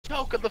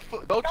choke of the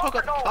don't choke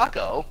of the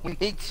taco. We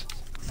need.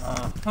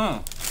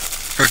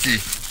 Cookie,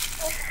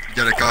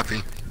 get a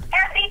copy.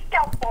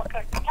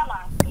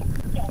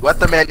 What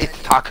the man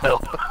eats taco?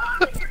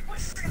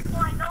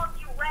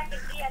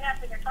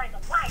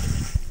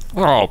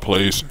 Oh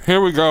please,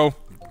 here we go.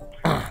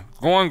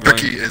 Going green.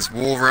 Cookie, is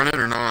Wool running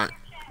or not?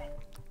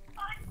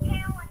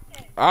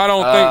 I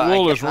don't think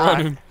Wool is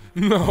running.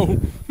 No.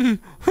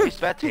 He's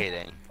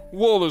spectating.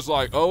 Wool is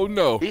like, oh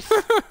no.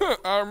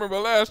 I remember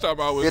last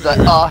time I was He's there.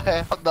 like, oh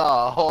hell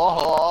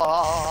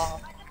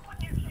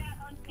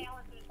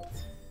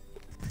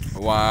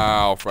no.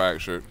 Wow,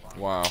 fractured.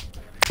 Wow.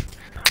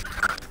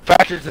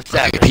 Fractured's a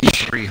savage.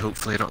 P3,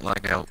 hopefully I don't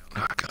lag out.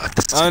 Oh god.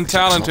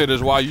 Untalented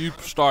is why you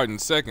starting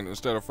second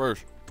instead of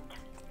first.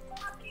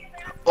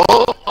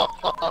 Oh.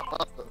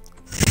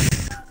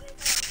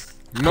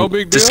 No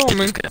big deal, I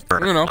mean,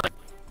 you know.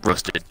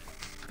 Roasted.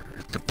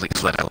 Complete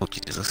flat out,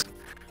 Jesus.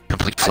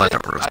 Complete flat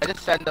out roasted. I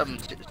just send them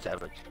to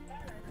savage.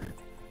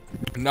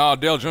 Nah,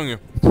 Dale Jr.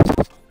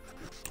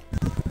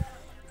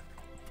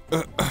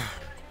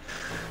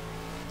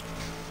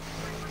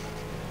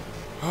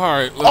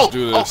 Alright, let's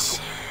do this.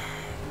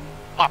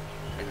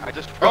 I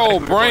just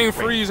brain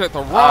freeze at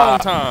the wrong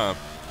time.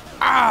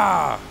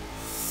 Ah!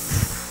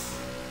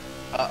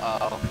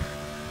 Uh-oh.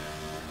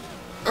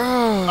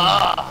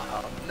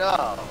 Oh,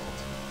 no.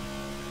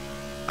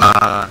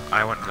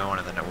 I wouldn't go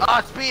into the network.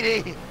 Ah,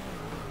 Speedy!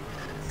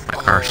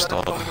 My car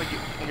stalled.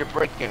 When you're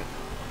braking.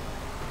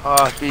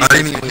 Oh, Speedy. I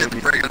didn't even hit the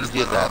brake, I just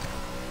did let that. off.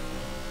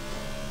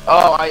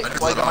 Oh,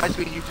 like on my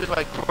speed, you just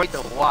like break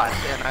the watch,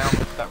 and I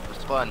almost got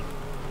spun.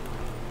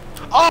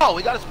 Oh,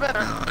 we got a spinner.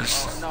 Oh,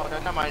 no,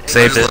 never mind.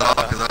 Saved it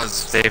because I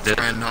was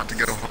trying not to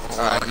go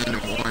into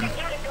one.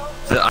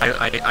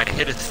 I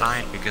hit a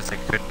sign because I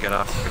couldn't get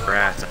off the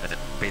grass, and it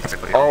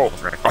basically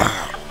almost wrecked me.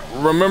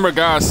 Remember,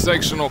 guys,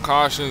 sectional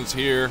cautions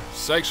here.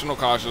 Sectional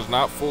cautions,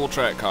 not full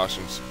track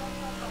cautions.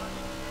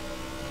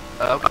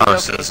 Okay,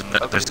 so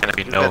there's going to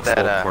be no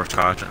full course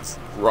cautions.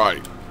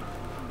 Right.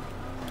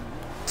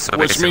 So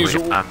which means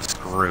I'm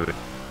screwed.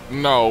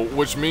 No,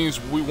 which means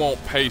we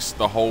won't pace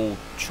the whole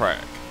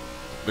track.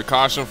 The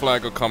caution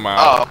flag will come out.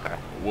 Oh, okay.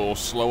 We'll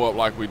slow up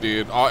like we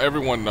did.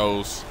 Everyone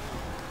knows,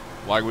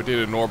 like we did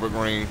at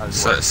Nürburgring.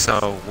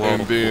 So we'll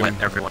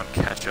let everyone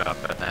catch up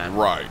and then.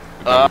 Right.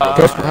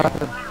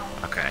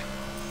 Okay.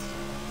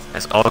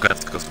 As all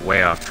goes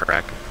way off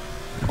track.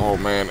 Oh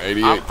man,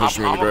 88 pushed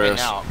me in the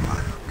grass.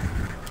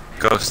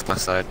 Ghost left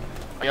side.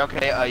 Are you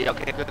okay?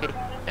 Cookie?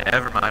 Yeah,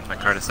 never mind. My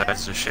car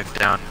decides to shift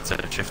down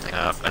instead of shifting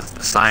up as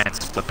the sign's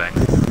flipping.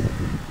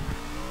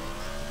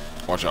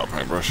 Watch out,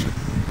 paintbrush.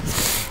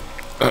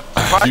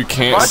 You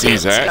can't see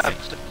Zach.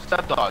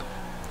 Step dog.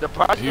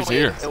 He's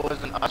here. It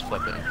wasn't us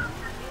flipping.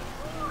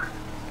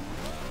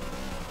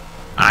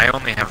 I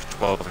only have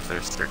 12 if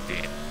there's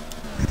 13.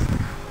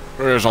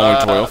 There's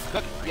only 12.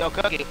 Cookie. Yo,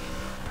 Cookie,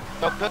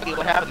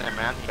 what happened there,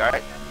 man? You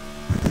alright?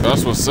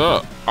 That's what's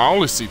up. I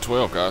only see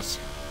 12, guys.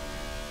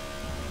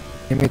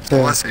 Me too.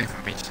 Oh, I see.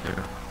 Me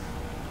too.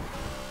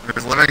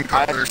 There's 11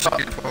 colors,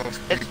 12.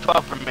 It's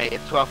 12 for me.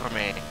 It's 12 for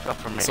me. 12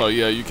 for me. So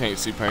yeah, you can't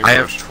see paintbrush. I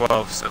have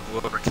 12, so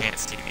whoever can't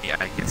see me,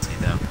 I can see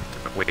them.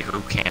 Wait,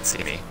 who can't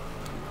see me?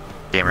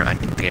 Gamer, I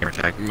need gamer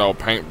tag. No,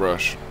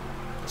 paintbrush.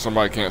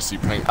 Somebody can't see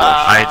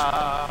paintbrush.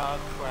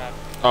 Crap.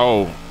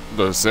 Oh,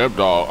 the Zeb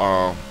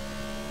dog.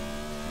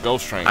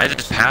 Ghost train. I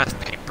just passed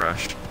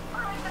paintbrush.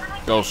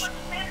 Ghost.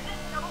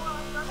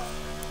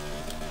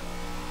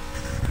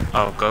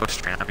 Oh,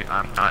 ghost train.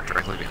 I'm not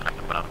directly behind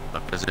him, but I'm a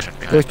position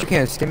behind Ghost, him. you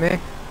can't see me?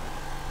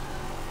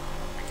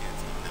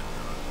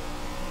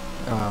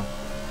 Oh.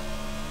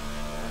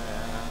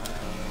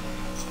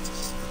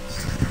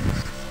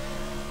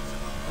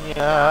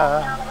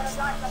 Yeah.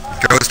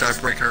 Ghost, I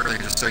break early,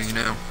 just so you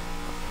know.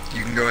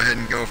 You can go ahead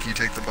and go if you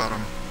take the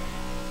bottom.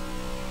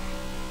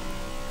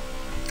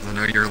 I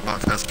know you're a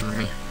lot faster than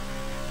me.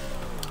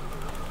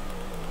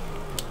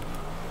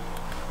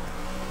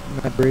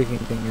 My braking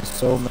thing is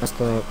so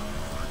messed up.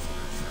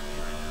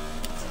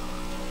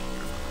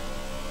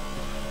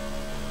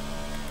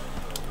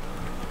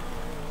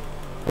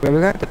 Wait,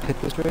 we got to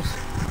pit this race?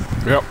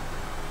 Yep.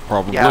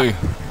 Probably. Yeah.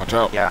 Watch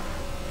out. Yeah.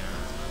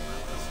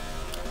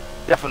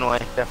 Definitely.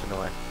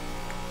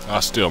 I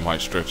still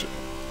might stretch it.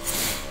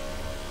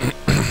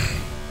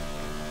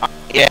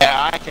 Yeah,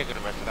 I ain't taking the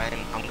risk.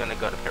 I'm gonna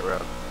go to pit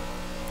road.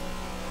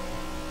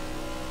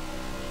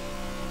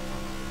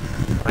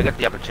 When I get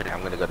the opportunity,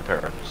 I'm gonna go to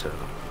pit road. So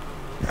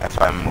if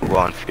I'm low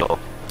on fuel.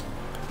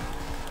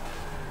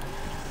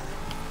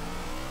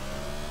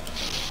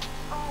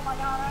 Oh my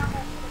god, I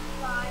almost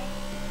cried.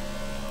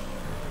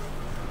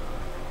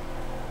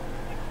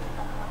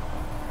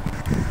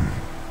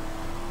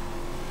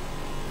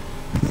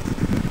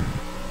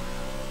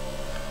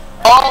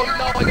 Oh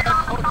no, I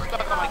got code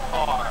stuck on my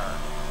car.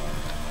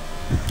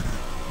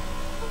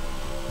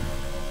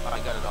 Oh, I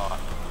got it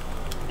off.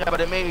 Yeah, but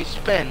it made me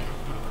spin.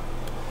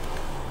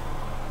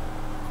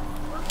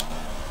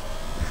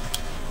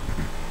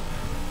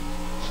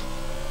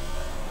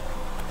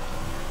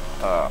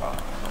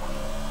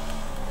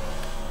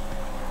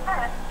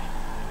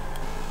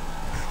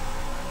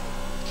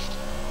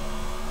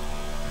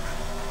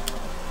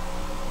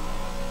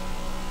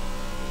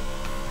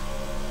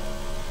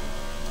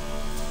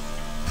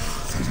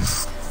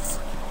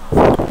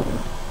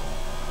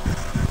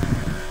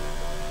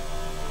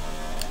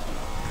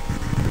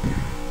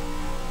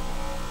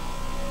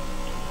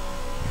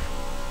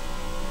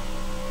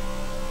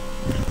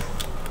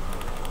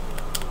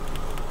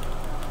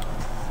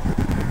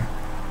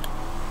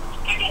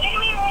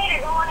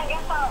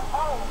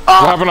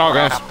 What happened, all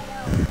guys?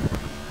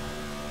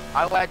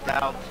 I lagged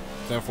out.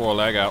 10-4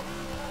 lag out.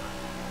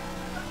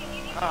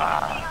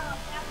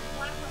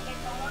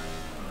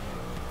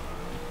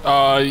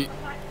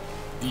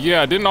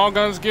 Yeah, didn't all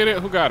guns get it?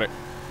 Who got it?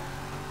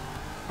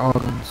 All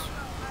guns.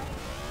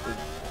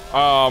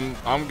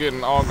 I'm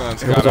getting all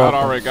guns. It was I all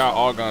already guns. got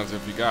all guns.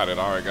 If you got it,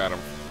 I already got him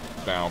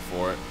down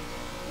for it.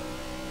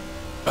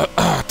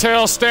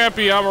 Tell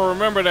Stampy I'ma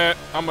remember that.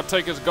 I'ma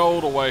take his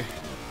gold away.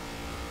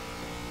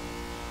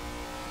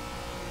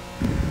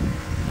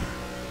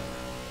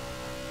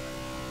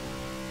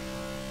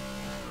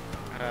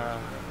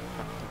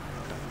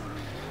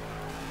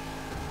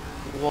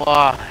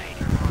 Why?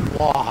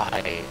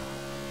 Why?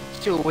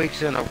 2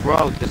 weeks in a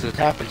row this has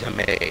happened to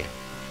me.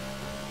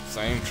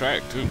 Same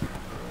track too.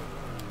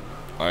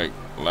 Like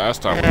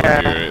last time we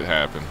were here, it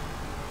happened.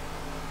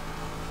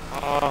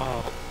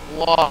 Oh,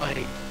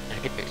 why?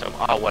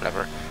 Oh,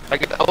 whatever. I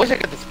wish I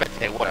could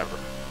spectate, whatever.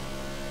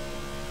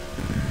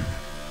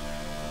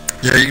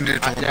 Yeah, you can do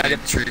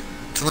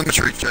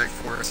telemetry check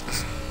for us.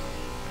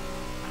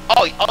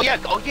 Oh yeah,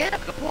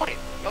 good point.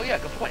 Oh yeah,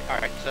 good point.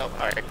 Alright,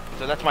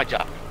 so that's my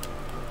job.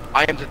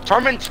 I am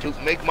determined to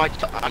make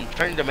I'm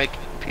trying to make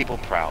people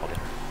proud.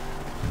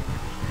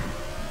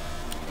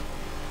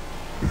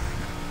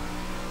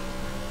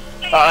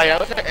 I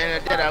wish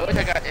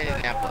I got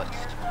Indianapolis.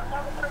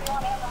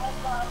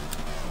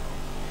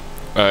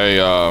 Hey,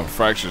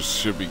 Fractures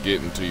should be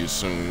getting to you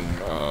soon,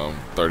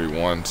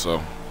 31, so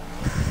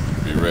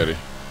be ready.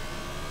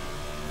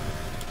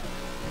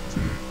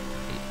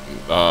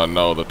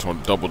 No, the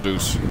double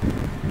deuce.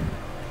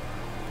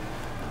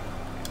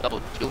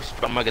 Double deuce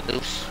from Mega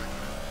Deuce.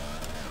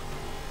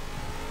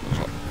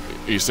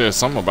 He said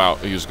something about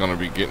he was gonna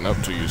be getting up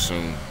to you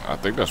soon. I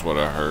think that's what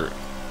I heard.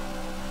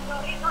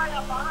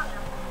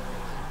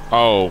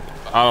 Oh,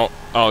 I don't.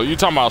 Oh, you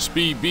talking about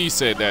Speed B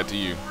said that to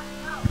you?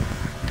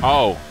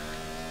 Oh,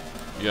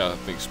 yeah, I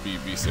think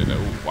Speed B said that.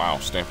 Ooh, wow,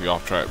 Stampy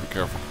off track. Be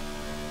careful.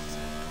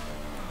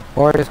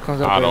 Or this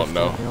comes up. I don't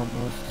know.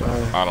 Almost,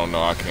 I don't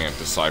know. I can't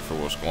decipher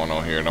what's going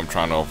on here, and I'm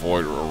trying to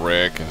avoid a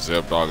wreck. And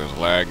Zeb Dog is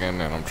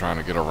lagging, and I'm trying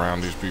to get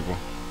around these people.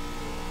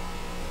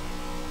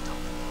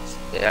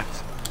 Yeah.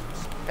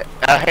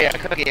 Hey,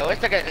 Cookie, I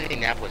wish I got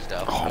Indianapolis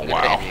though. Oh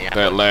wow,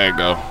 that lag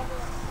though.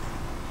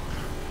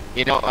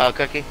 You know,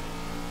 Cookie.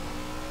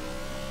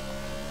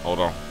 Hold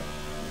on.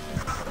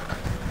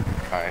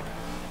 Alright.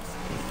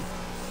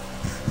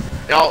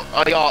 Y'all,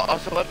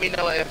 also let me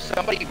know if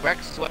somebody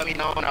wrecks, let me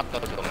know and I'll go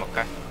to them,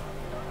 okay?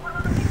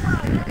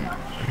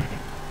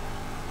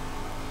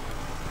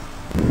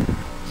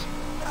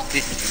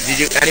 Did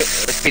you,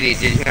 Speedy,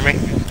 did you hear me?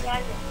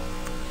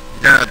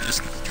 Yeah,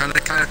 just kind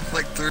of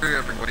flick through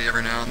everybody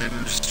every now and then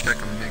and just check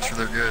them and make sure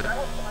they're good.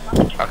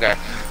 Okay.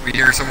 If we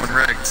hear someone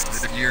wrecked,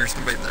 if you hear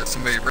somebody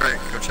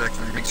wrecked, go check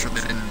them and make sure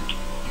they didn't,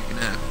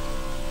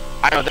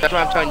 I know, that's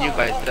what I'm telling you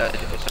guys,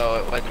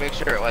 so, like, make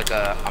sure, like,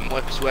 I'm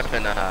with Swift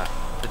and, the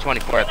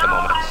 24 at the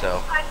moment,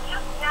 so. I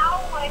just now,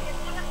 like, as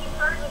soon as you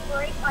started the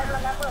break, I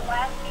remember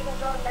last season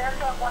Road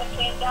America and what it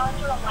came down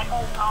to, I'm like,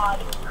 oh god.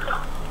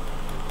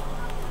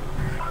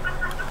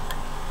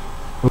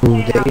 Ooh,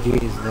 the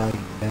AJ is like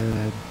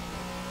bad.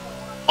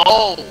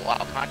 Oh, wow,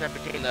 contract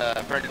between,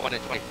 31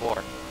 and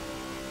 24.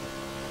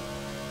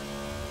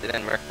 It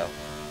didn't work, though.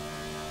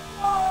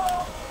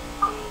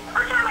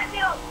 Every time I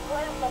feel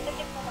slim, I think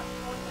it's so much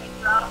more than they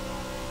drop.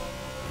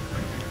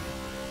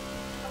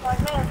 I'm like,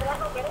 man, did I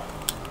go get it?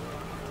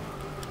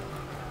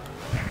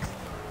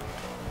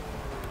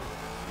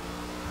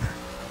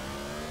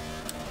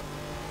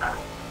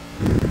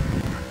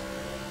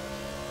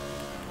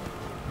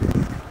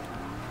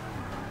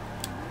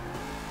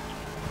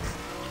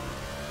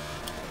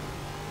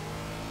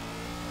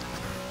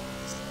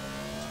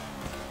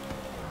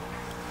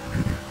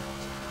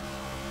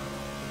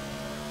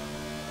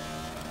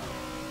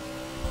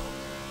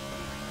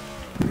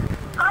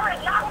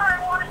 Alright, not where I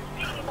wanted to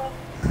be, but...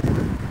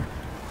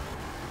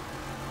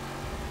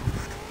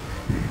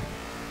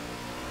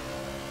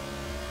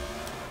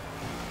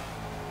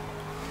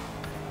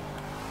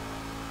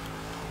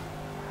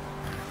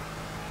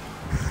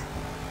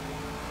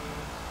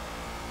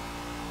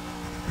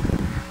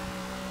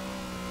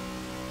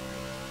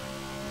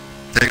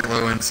 take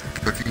low and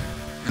cookie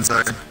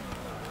inside.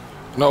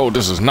 No,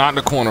 this is not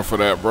the corner for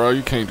that, bro.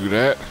 You can't do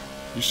that.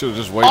 You should have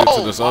just waited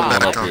till this other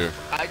one up here.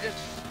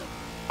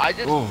 I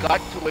just got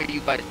to where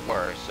you guys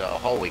were, so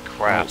holy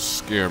crap. Don't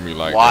scare me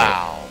like that.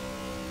 Wow.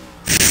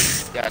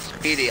 Yeah,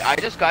 Speedy, I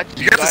just got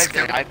to you guys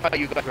and I thought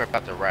you guys were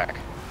about to wreck.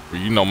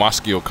 Well, you know my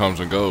skill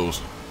comes and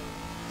goes.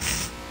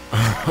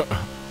 I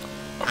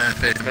have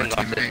faith in my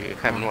teammate.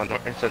 Having one more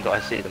instant I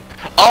see them.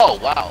 Oh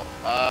wow.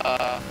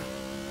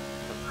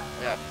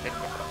 Yeah, take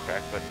my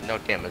track, but no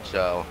damage,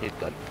 so he's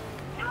good.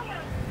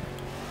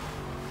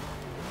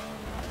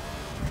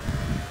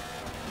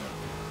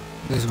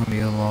 This is gonna be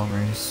a long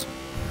race.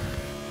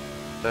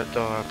 The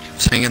dog.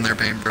 Just hang in there,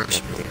 Bainbrush.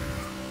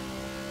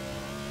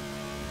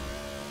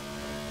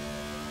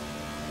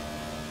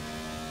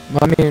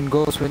 I mean,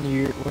 Ghost, when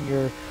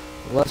you're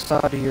left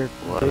side of your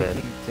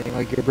braking thing,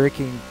 like your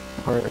braking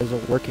Or is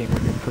it working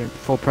when you're putting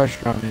full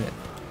pressure on it?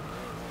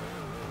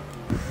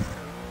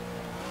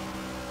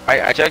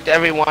 I checked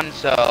everyone,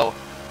 so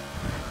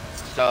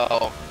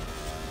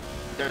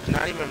there's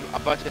not even a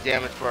bunch of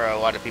damage for a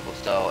lot of people,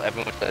 so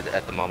everyone's good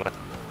at the moment.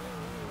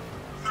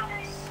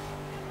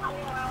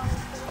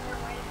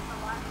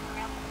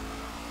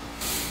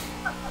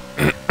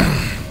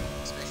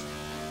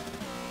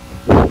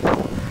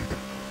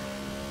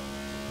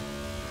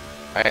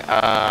 Alright,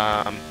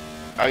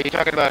 are you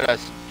talking about a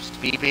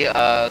speedy,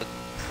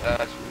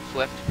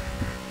 Swift?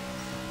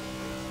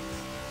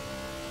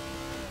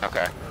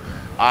 Okay.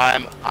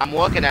 I'm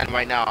looking at him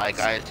right now, like,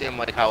 I see him,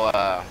 like, how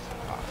a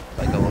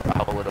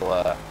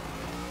little,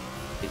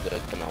 he's gonna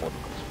come out with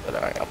him, but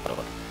alright, I'll put it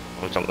up.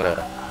 I'm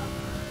gonna...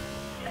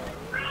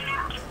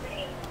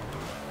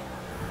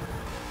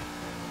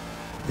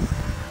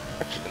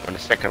 Actually, on the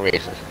second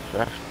race,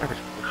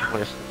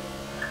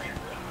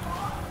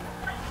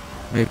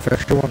 Wait,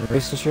 first you won the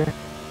race this year?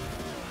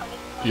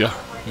 Yeah,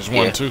 he's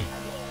 1-2.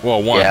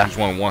 Well, one. Yeah. He's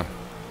 1-1.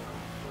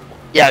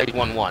 Yeah, he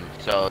won one,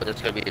 so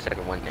that's gonna be the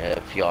second one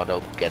if y'all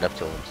don't get up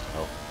to him.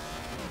 So.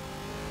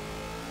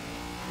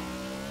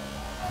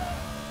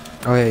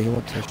 Oh yeah, you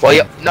went to. Well,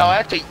 yeah, no,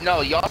 actually,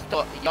 no, y'all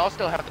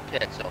still have the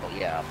pit, so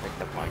yeah, I think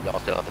never mind. Y'all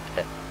still have the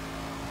pit.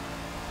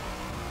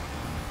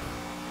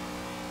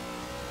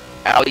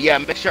 Oh yeah,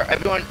 make sure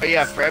everyone,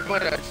 yeah, for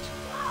everyone else,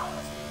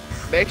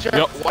 make sure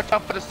watch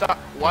out for the sign.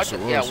 Watch out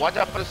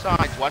for the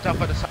signs. Watch out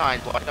for the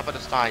signs. Watch out for the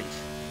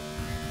signs.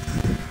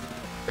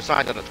 There's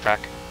signs on the track.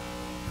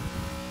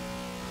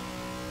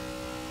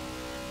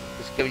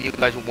 Just giving you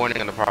guys a warning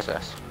in the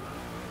process.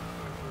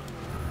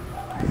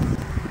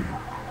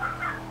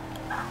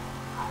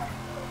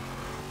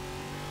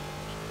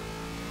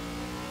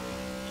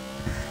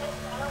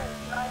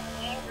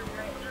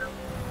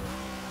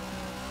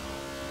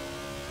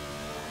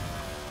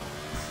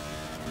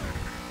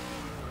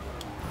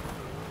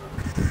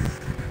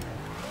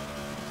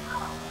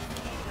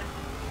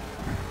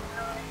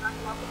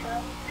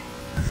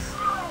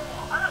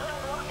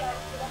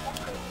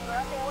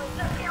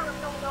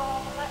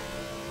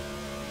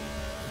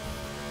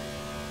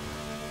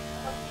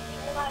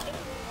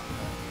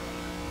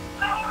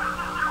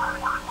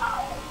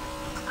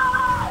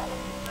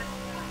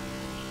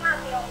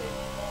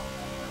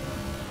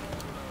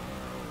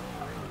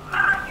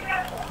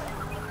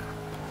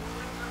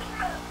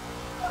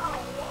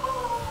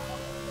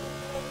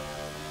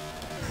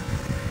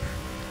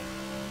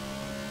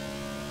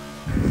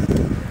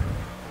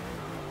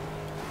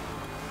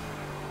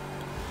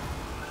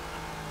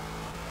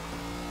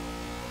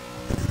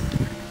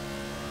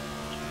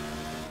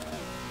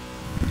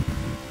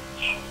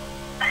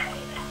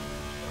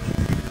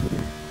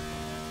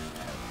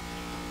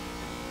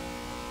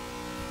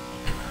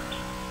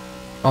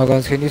 Oh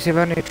guys, can you see if I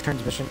have any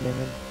transmission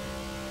damage?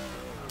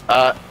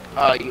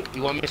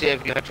 You want me to see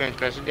if you have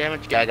transmission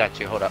damage? Yeah, I got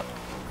you. Hold up.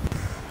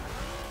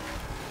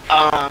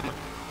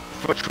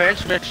 For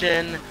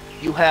transmission,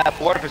 you have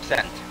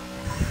 4%.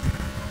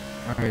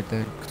 Alright,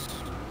 thanks.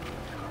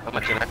 How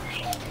much is that?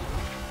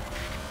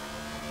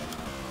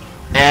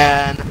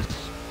 And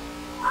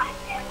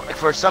like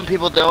for some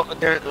people,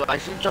 I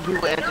see some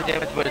people enter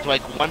damage, but it's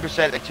like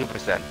 1% and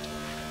 2%.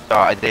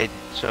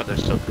 So they're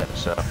still good.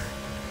 So.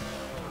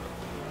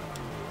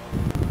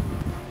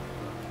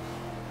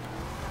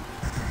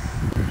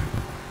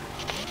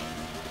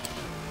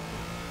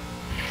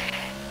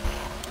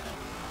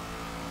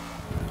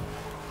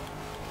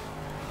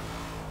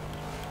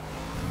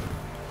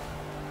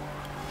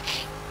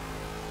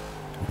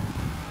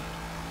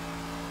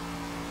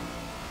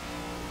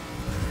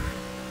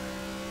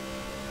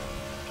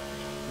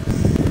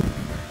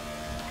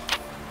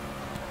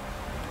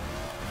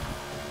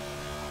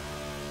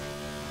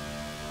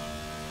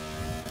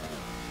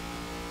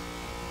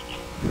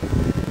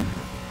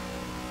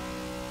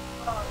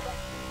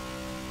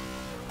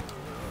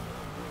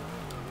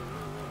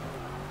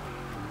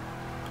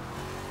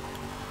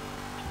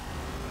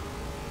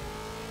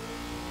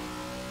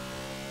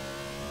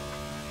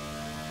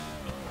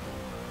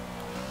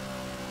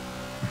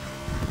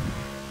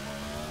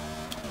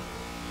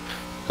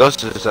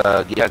 Ghost is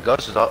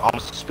Ghost is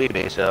almost a speed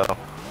base, so.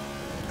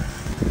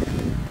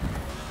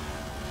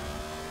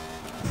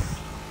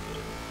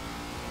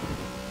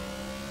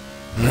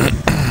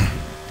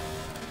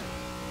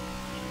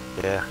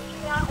 Yeah.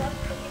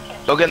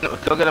 Go get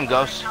him,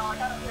 Ghost.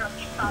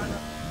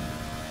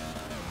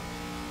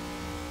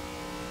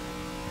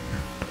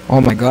 Oh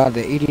my god,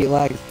 the 88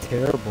 lag is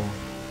terrible.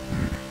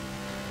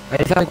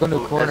 Anytime I go into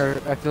a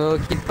corner, I feel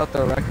like he felt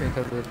the record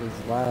because of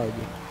his lag.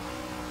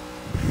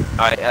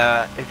 Alright,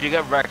 if you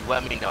get wrecked,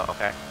 let me know,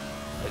 okay?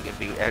 Like if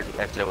you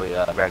accidentally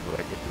lag wrecked,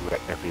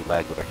 if you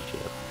lag wrecked,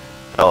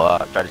 so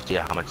try to see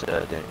how much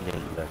damage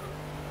you got.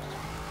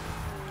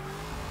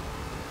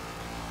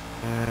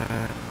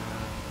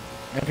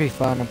 That'd be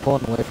fun, I'm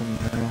pulling away from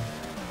him now.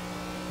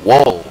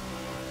 Whoa!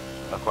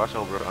 A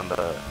crossover on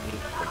the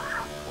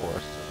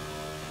force.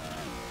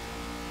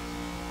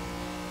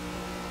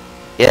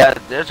 Yeah,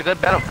 there's a good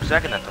battle for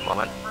second at the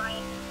moment.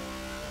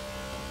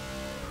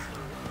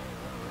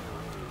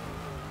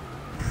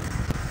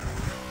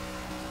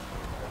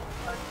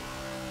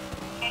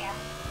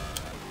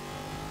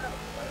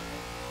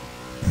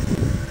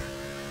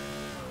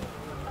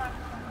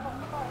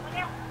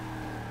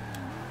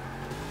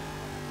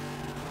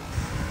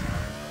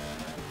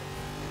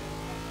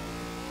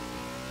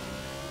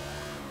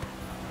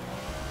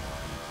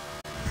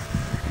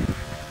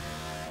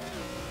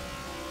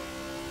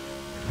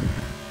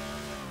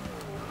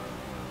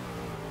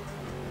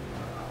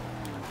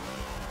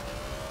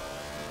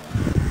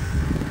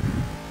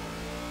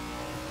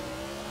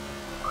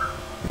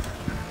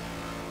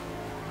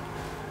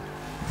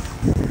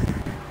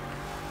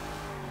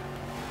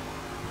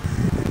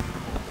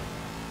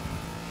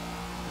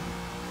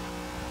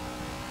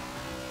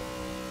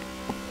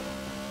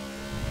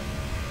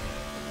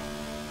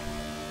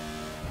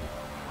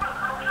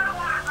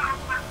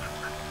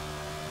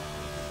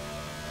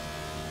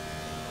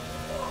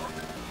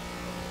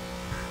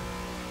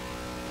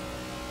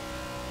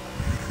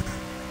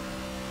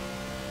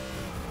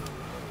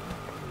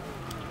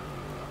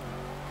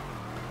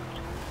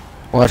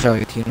 Watch out,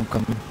 your team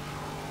coming.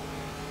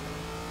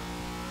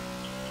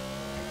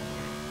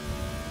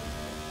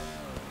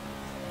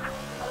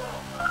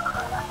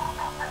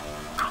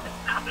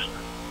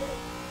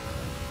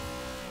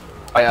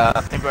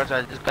 Paintbrush,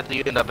 I just got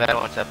the in the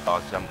battle on set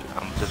box. I'm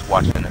just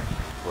watching it.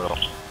 Well,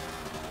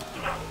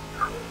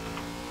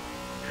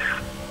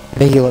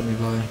 Make you let me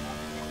go in.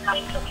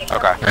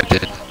 okay. I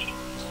did.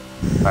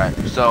 Alright,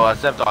 so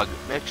Step Dog,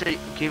 make sure you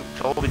keep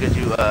trouble because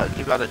you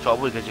keep out of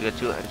trouble because you get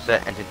 2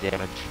 set engine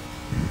damage.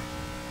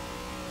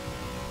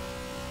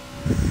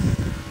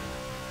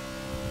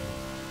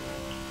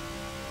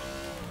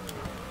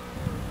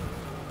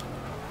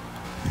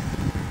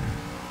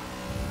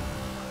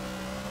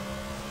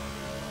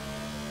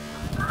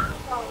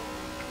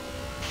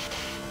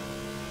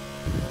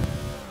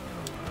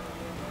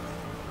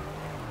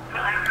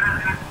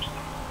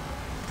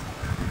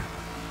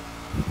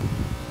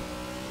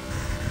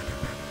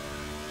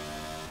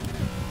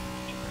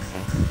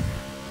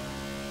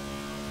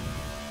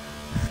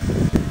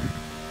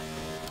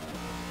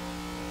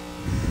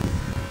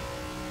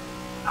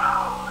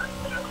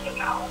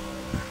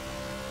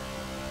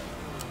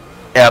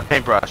 Yeah,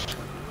 paintbrush.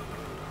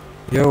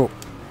 Yo.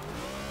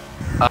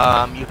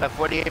 You have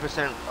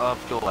 48% of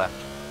fuel left.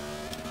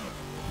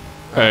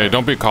 Hey,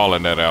 don't be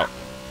calling that out.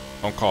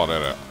 Don't call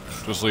that out.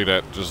 Just leave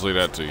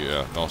that to you.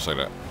 Yeah, don't say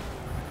that.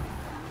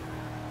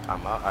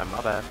 I'm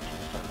my bad.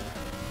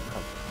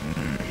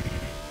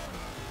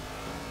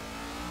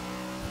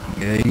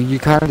 Yeah, you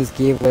kind of just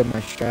gave away my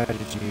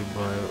strategy,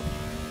 but...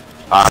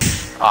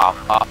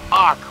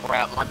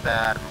 Crap, my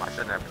bad. I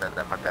shouldn't have said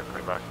that. My bad,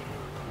 paintbrush.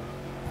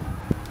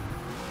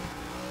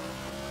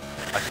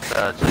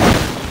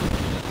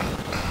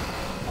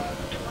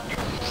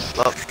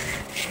 Look.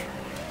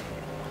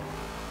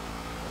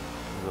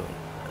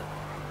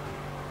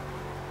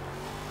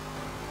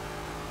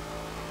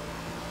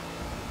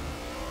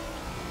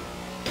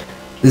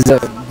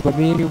 But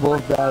me and you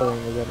both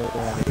battling, we're gonna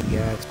run out of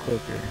gas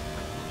quicker.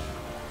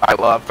 Alright,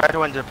 well, I'm trying to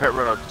went to pit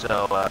road,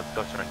 so,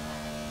 go turn.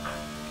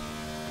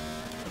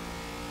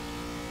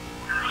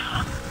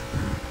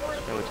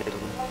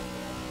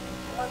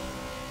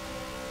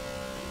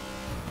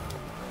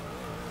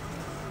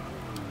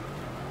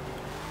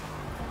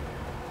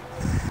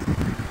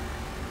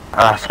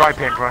 Sorry,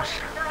 paintbrush.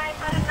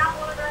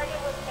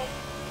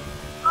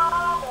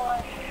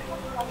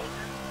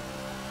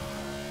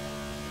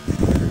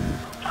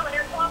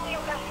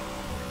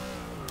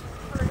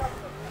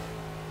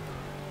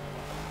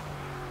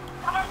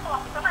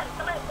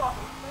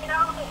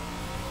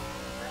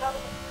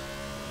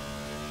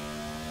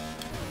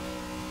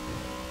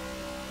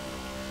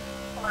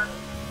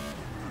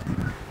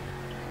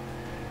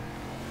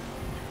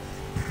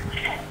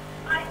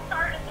 I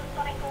started the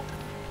cycle.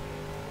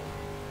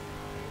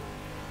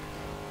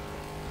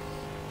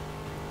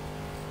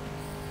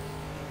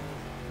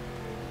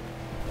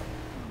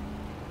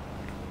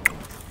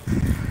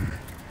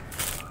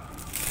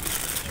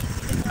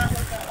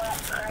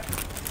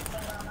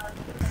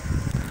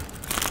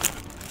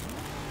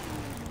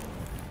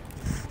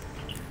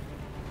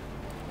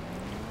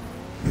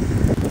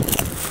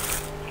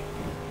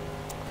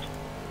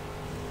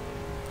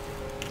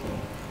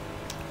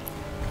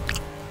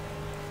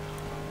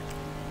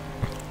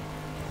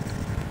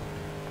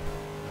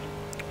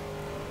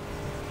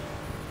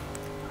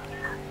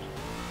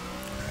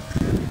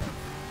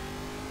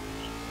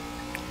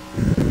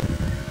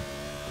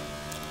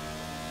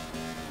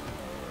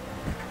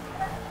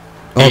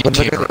 Oh, but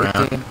 18 look at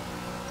around. 18.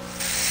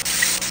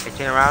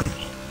 18 around?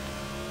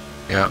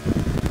 Yeah.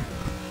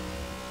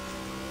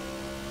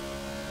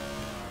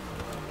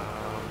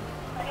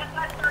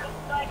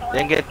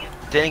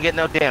 Didn't get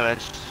no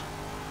damage.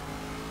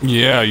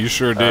 Yeah, you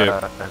sure did.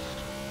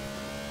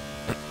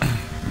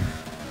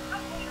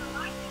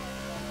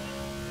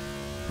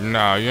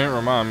 Nah, you ain't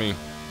remind me.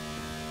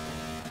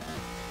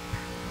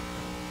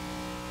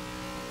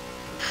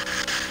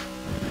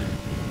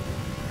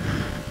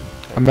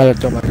 I'm about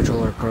to throw my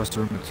controller across the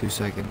room in 2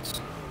 seconds.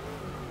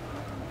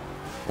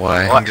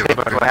 Why? What? Give it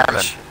What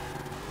happened?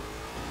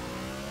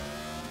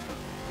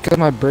 Because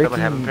my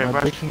happened,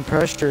 paintbrush? braking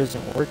pressure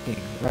isn't working.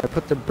 When I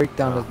put the brake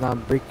down, it's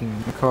not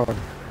braking the car.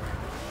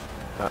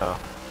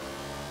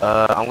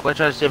 I'm gonna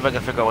try to see if I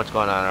can figure out what's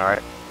going on,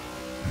 alright?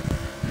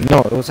 No,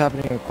 it was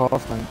happening at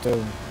qualifying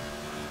too.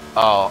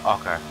 Oh,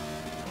 okay.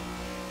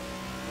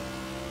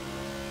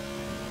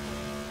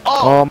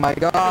 Oh my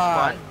Every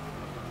god! squad.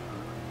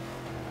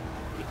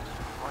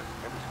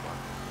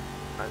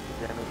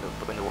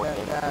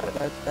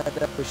 That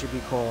definitely should be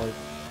called.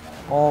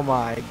 Oh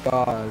my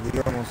god,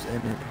 we're almost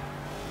in it.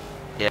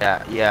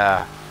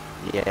 Yeah.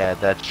 Yeah,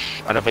 that's.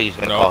 I don't think he's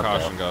gonna No call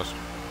caution, it. guys.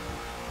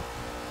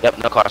 Yep,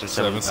 no caution.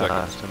 7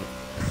 seconds.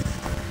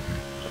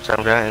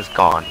 7 is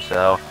gone.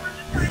 So.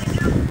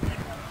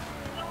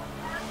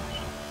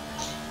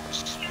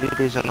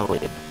 Speedy's in the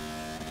lead.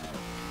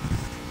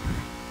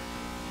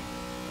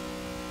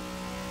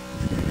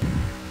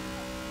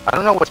 I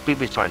don't know what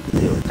Speedy's trying to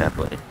do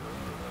exactly.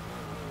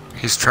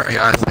 He's trying.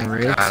 I think.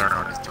 I don't know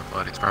what he's doing,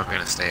 but he's probably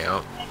gonna stay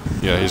out.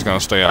 Yeah, he's gonna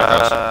stay out,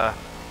 guys. I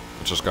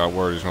just got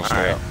word he's gonna stay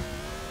right. out.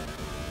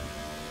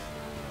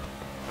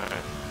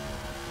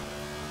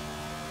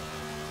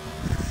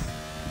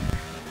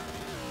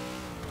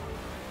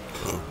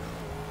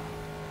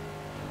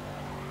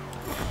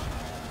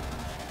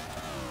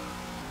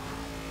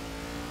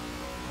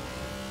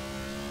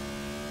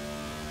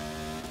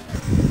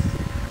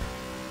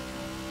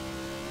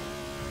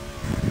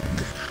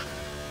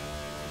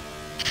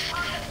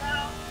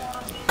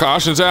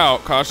 Caution's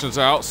out,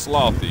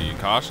 Slothy.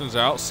 Caution's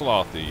out,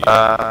 Slothy.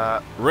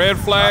 Red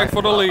flag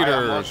for the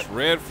leaders.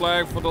 Red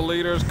flag for the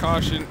leaders.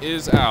 Caution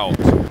is out.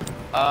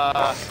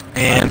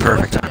 And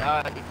perfect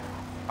time.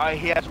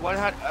 He has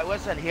 100.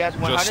 Listen, he has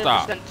 100% Just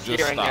stop.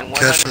 steering and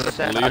Just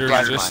 100% Leaders,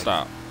 drive just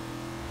line. stop.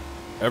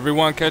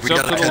 Everyone catch We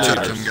up to gotta the catch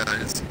up to leaders. them,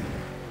 guys.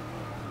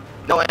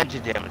 No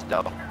engine damage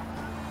though.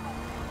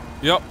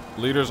 Yep,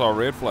 leaders are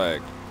red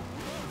flagged.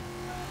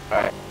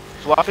 All right.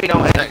 Swaffy,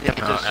 no engine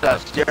damage,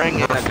 just steering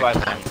and Perfect drive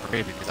time line. for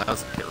me because I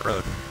was in pit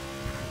road.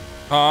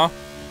 Huh?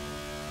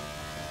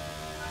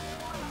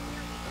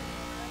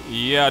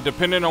 Yeah,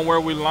 depending on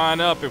where we line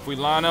up. If we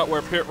line up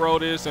where pit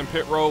road is, then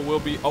pit road will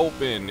be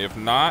open. If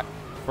not,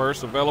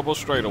 first available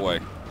straightaway.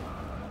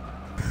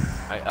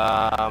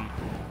 Alright,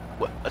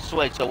 so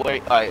wait, so where,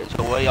 alright,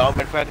 so what are y'all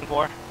red flagging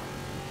for?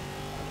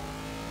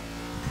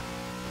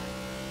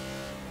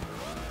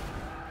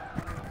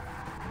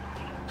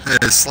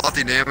 Is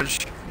Slothy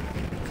damaged?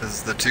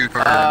 Because the two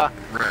car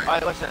wrecked.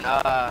 Alright, listen,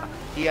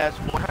 he has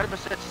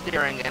 100%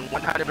 steering and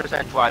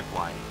 100% drive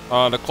line.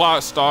 The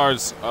clock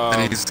starts.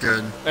 And he's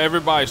good.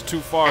 Everybody's too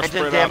far Engine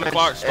spread out. The damage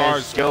clock is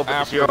starts 0%.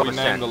 after we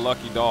name the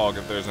lucky dog.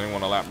 If there's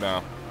anyone to lap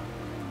down.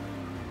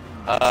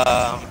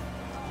 I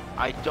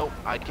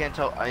can't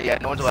tell, yeah,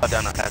 no one's allowed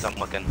down as I'm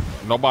looking.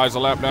 Nobody's a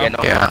lap down. Yeah,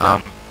 no.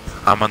 Yeah,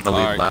 I'm on the lead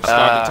All right, lap.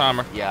 start the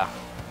timer. Yeah.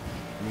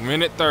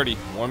 Minute 30.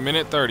 1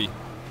 minute 30.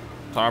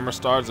 Timer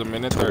starts a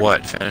minute 30. To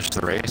what? Finish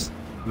the race?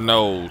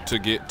 No, to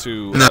get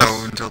to. No,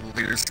 until the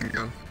leaders can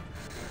go.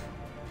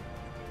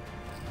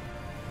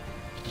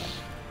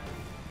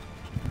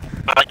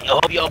 I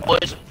hope y'all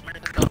boys.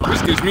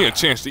 This gives me a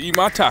chance to eat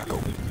my taco.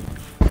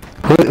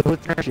 Who's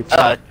actually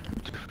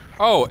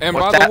Oh, and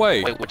What's by the that?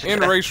 way, Wait, what you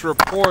said? in-race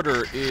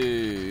reporter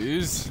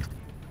is.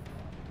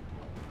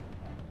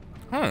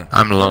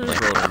 I'm lonely.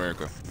 Road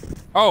America.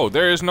 Oh,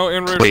 there is no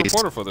in-race Please.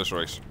 reporter for this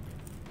race.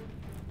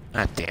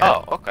 God damn.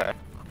 Oh, okay.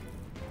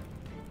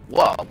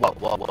 Whoa.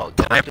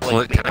 Can I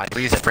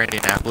please for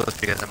Indianapolis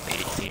because I'm the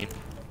 18?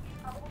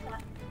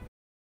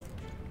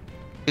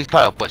 He's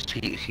probably but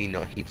he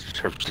know he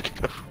deserves to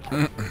go.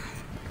 I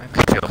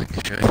feel like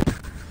I should.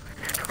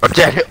 Or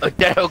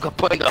Daniel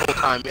complain the whole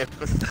time.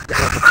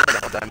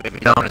 Maybe.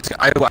 No, I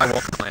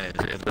won't complain.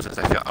 It's just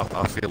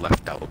I'll feel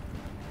left out,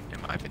 in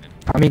my opinion.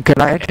 I mean,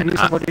 can I introduce And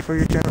somebody for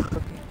your channel?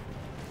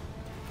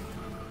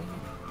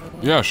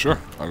 Yeah, sure.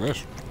 I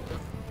guess.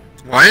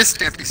 Why is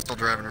Stampy still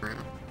driving around?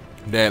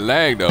 That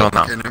lag though. Don't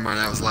know. Okay, never mind.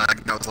 That was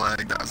lag. That was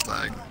lag.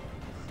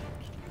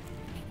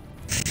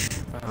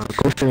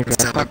 Go straight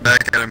Let's have it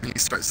back at him. He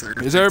starts there.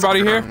 Is everybody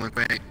here? I'm like,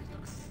 wait.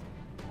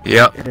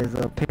 Yep. It is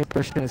a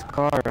paintbrush in his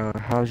car.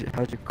 How's your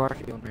car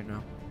feeling right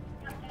now?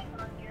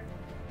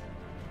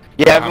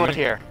 Yeah, everyone's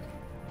here.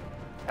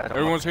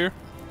 Everyone's here?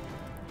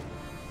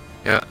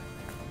 Yeah.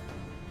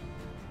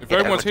 If Yeah,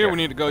 everyone's here, here. we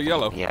need to go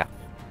yellow. Yeah.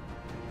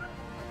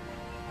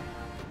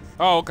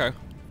 Oh, okay.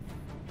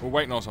 We're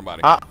waiting on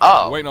somebody. Oh.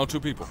 We're waiting on 2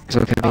 people.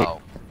 So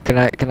Oh. can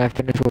I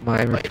finish with my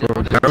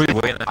inventory? How are we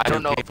waiting I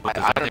don't know. There's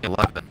I only don't.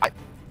 11.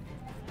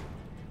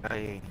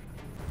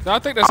 No, I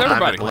think that's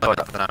everybody. I'm at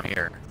 11 and I'm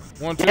here.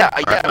 1, 2. Yeah,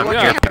 I'm everyone's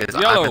yeah. here. because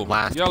I'm Yellow, in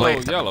last yellow,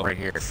 place. I'm yellow. right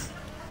here.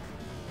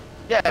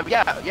 Yeah,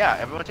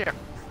 everyone's here.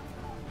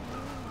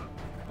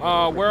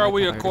 Where are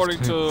we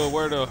according to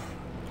where the?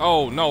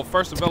 Oh no,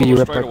 first You available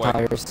rip straight our away.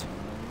 tires.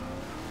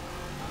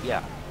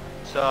 Yeah.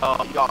 So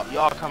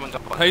y'all coming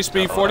up on Pace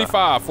speed so,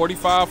 45,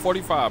 45,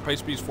 45. Pace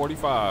speed's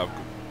 45.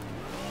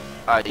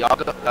 Alright, y'all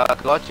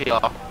go to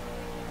y'all.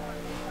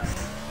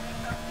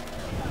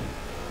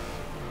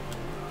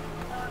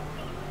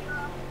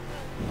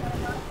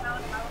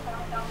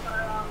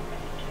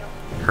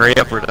 Hurry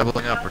up, we're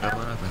doubling up,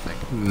 I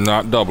think.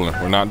 Not doubling.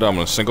 We're not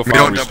doubling. Single We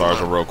file don't double restars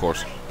up. a road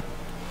course.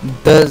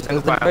 Does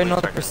anybody know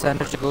the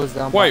percentage that goes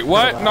down? Wait, by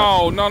what? the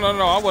No.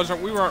 I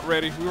wasn't. We weren't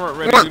ready. We weren't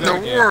ready. What Do in that the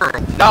again. world?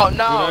 No. Do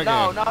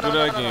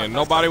that again.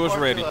 Nobody was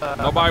ready.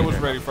 Nobody was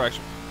ready,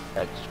 Fraction.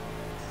 That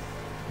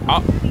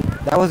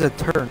was a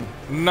turn.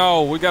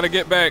 No, we gotta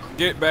get back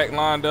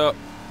lined up.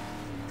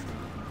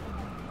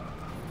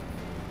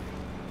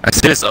 I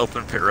see this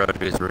open pit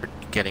road is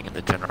getting in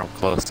the general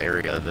close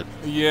area of it.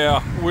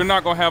 Yeah, we're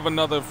not gonna have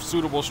another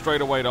suitable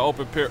straightaway to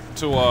open pit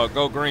to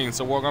go green,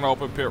 so we're gonna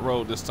open pit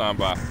road this time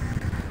by.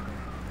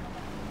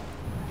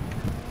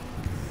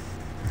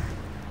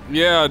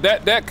 Yeah,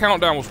 that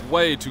countdown was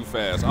way too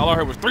fast. All I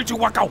heard was 3, 2,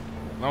 1, go!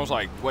 And I was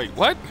like, wait,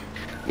 what?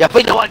 Yeah,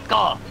 3, 2, 1,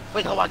 go!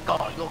 3, 2, 1,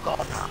 go! You go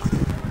now.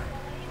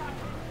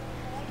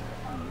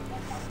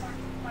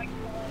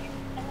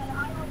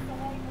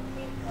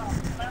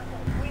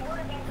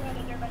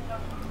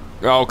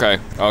 Oh, okay,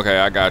 okay,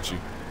 I got you.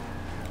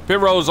 Pit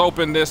road's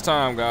open this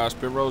time, guys.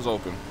 Pit road's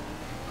open.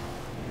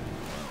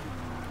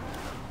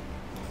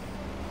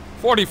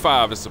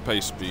 45 is the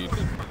pace speed.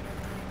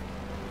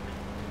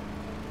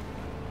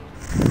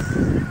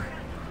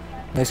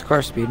 Nice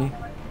car, Speedy.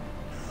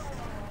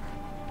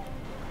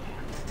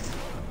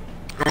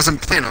 I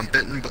wasn't planning on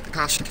betting, but the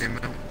caution came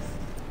out.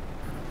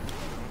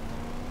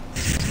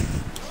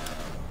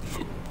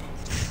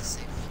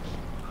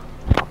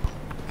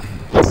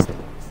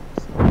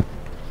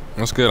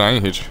 That's good, I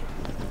ain't hit you.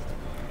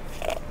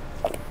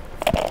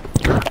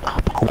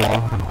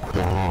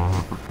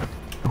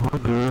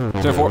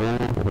 Ten four.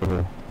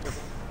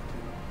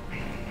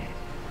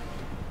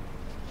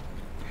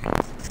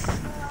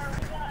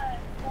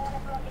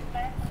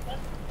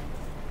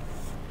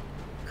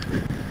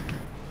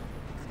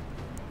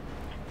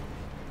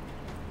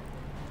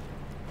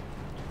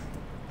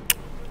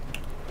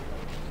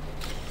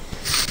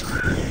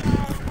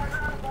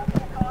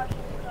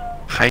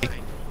 Hi.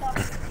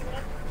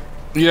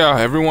 Yeah,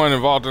 everyone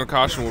involved in the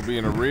caution will be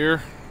in the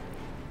rear.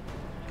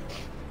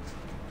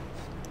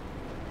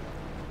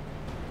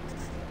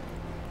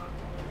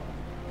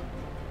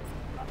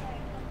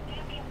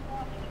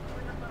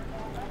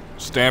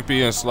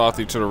 Stampy and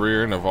Slothy to the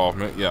rear in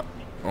involvement. Yep.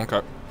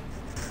 Okay.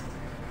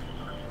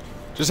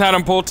 Just had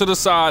him pull to the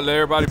side, let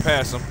everybody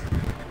pass him.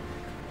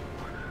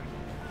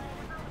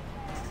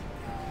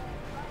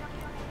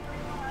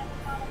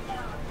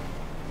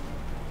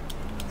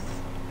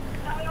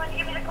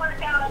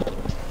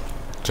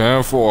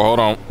 Ten four. Hold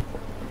on.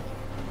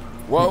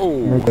 Whoa.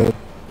 We're good.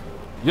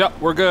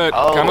 Yep, we're good.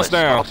 Oh, Count us it's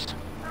down. close.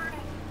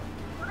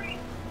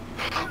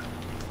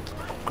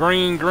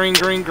 Green, green,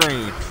 green,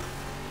 green.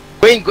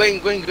 Green, green,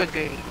 green, green,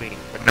 green, green.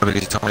 No,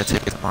 because you told me to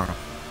take it tomorrow.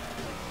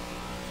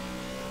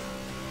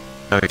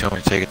 No, you told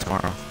me to take it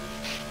tomorrow.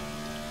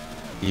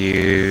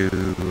 You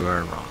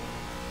are wrong.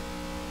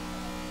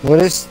 What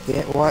is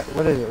what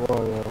is it?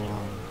 Whoa.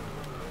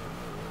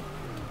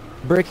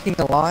 Breaking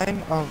the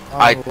line on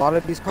a lot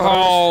of these cars.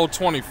 Oh,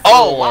 24.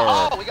 Oh,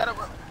 wow. Oh, we got to.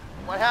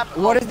 What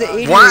happened? What is the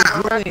 88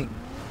 Wow. doing?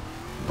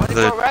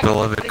 The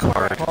beloved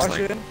car just like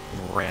Caution.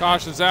 ran.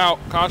 Caution's out.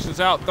 Caution's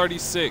out.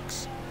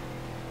 36.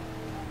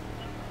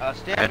 And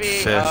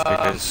Stampy, fifth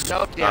because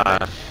no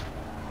damage.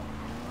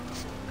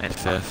 and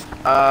fifth.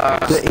 The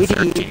because 88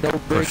 13 no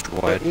got break. pushed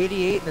wide. The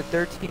 88 and the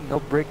 13 no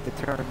break the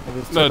turn.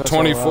 The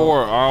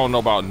 24, I don't know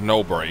about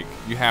no break.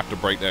 You have to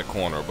break that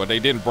corner, but they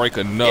didn't break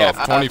enough.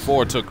 Yeah,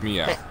 24 took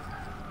me out.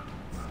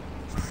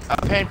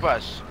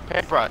 Paintbrush.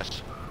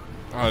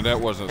 Oh, that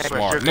wasn't Hey,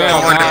 smart. but you're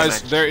Now, going guys,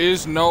 damage. there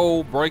is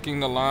no breaking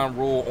the line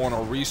rule on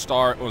a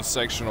restart on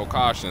sectional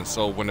caution.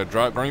 So when the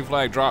green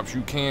flag drops,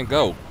 you can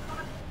go.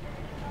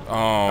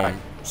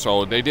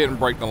 So they didn't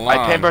break the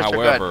line. paintbrush are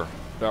However,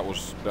 that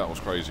was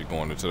crazy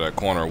going into that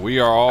corner. We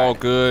are all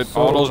good.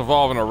 So- all those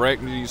involved in a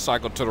wreck need to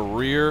cycle to the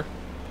rear.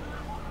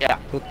 Yeah.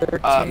 The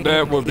 13,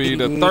 That would be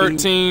the 80,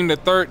 13. The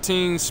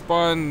 13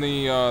 spun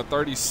the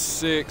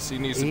 36. He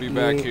needs to be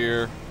back 88.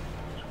 here.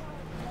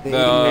 the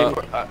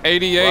The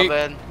 88. Well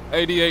then,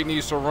 88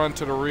 needs to run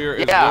to the rear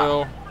as Yeah.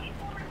 well.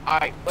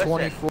 alright, listen.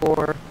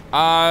 24.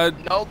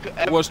 No,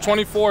 Was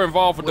 24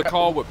 involved with the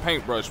call with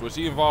Paintbrush? Was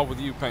he involved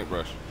with you,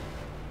 Paintbrush?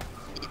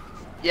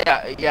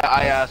 Yeah,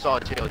 I saw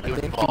it too. I He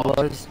was think he involved.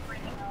 was.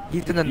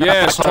 He's in the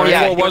Yes, car. 24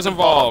 Yeah, he was was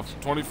involved.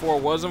 involved. 24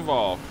 was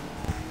involved.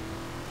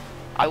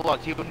 I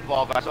looked, he was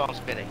involved. I saw him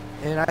spinning.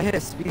 And I hit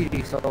a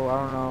Speedy, so I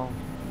don't know.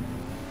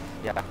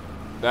 Yeah.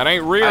 That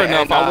ain't rear I-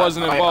 enough. and, I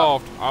wasn't I-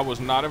 involved. I was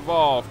not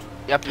involved.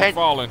 Yeah, Keep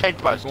falling.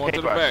 paintbrush. Going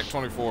to the back,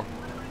 24.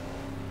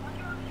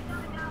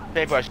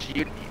 Paintbrush.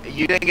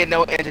 You didn't get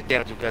no engine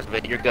damage because of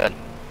it. You're good.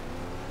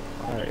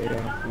 Alright,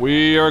 yeah.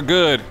 We are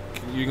good.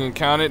 You can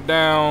count it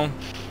down.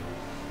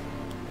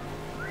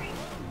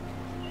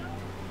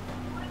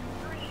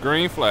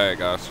 Green flag,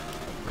 guys.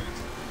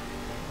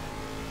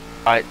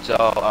 Alright,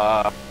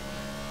 so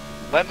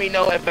let me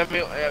know if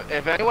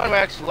anyone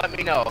wrecks. Let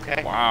me know,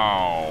 okay?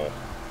 Wow.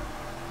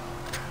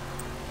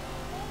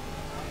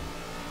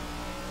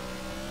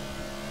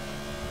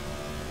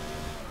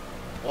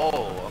 Whoa,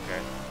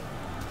 okay.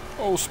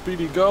 Oh,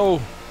 Speedy,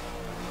 go.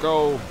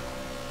 Go.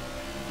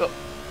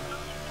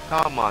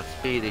 Come on,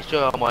 Speedy.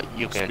 Show them what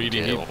you can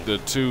Speedy, do. the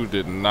two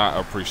did not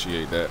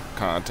appreciate that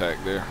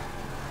contact there.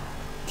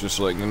 Just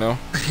letting you know.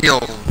 He'll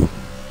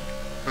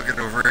look it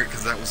over it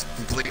because that was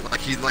complete. Like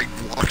he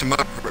locked him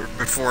up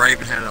before I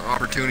even had an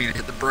opportunity to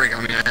hit the brake. I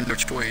mean, I had no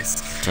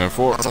choice.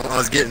 10-4. I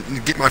was getting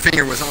my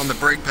finger was on the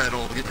brake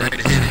pedal, getting ready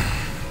to hit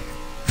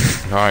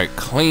it. All right,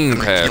 clean Like,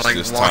 he, pass like,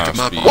 this locked time, him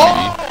up Speedy.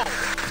 on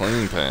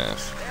Clean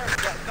pass.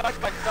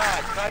 side by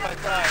side, side by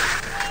side.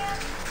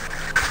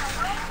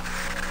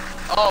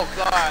 Oh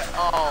god,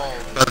 oh.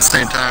 But at the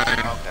same time,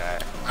 Okay.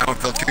 I don't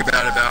feel too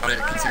bad about it,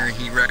 considering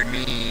he wrecked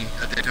me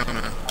at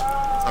Daytona.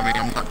 I mean,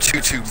 I'm not too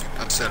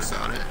upset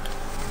about it.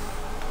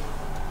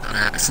 I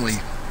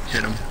accidentally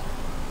hit him.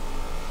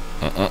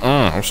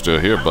 I'm still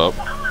here, bub.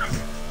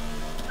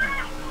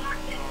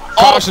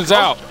 Caution's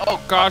out.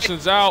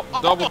 Caution's out.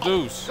 Double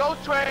deuce.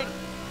 Ghost train.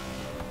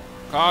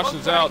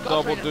 Caution's out.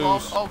 Double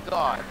deuce. Oh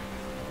god.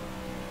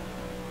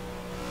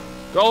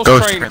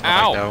 Ghost train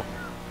out.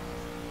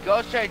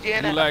 Ghost train,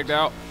 DNF. You lagged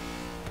out.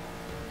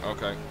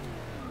 Okay.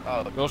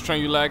 Oh. Ghost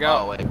train, you lag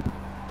out. Oh wait.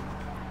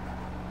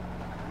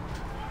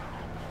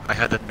 I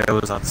had the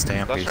nose on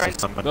Stampy, so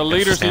someone. The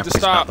leaders need to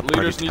stop.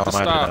 Leaders need to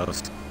stop.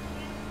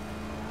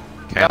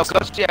 No,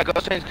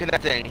 Ghost train's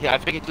connecting. Yeah, I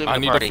think he's leaving I the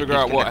need party. to figure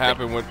out what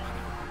happened with.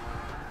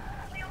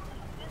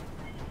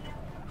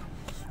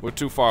 We're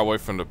too far away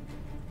from the.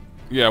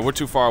 Yeah, we're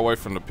too far away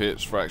from the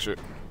pits, Fractured.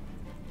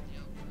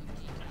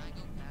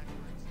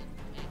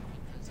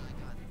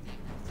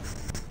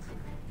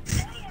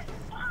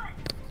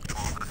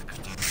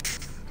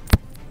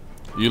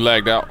 You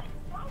lagged out.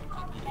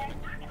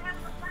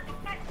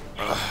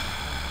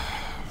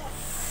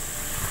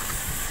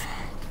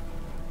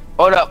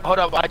 Hold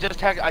up. I just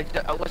texted. I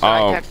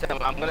texted him.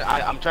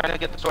 I'm trying to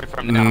get the story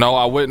from him now. No,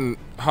 I wouldn't.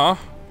 Huh?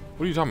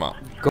 What are you talking about?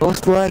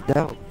 Ghost lagged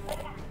out.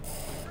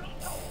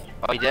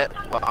 Oh, you did?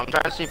 Well, I'm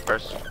trying to see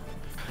first.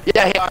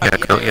 Yeah,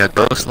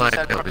 Ghost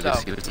lagged out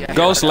because he was.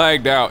 Ghost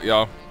lagged out,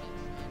 y'all.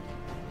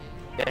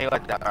 Yeah, he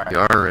lagged out. All right. You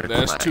already.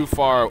 That's too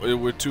far.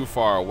 We're too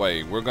far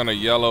away. We're gonna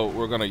yellow.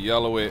 We're gonna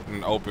yellow it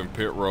and open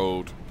pit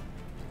road.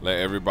 Let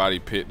everybody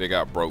pit. They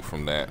got broke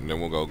from that, and then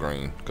we'll go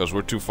green. Cause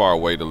we're too far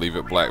away to leave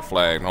it black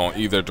flagged on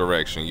either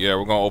direction. Yeah,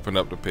 we're gonna open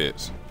up the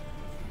pits.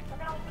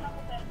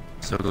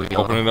 So go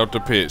yellow. Opening up the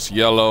pits.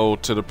 Yellow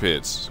to the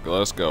pits.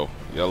 Let's go.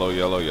 Yellow,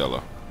 yellow,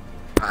 yellow.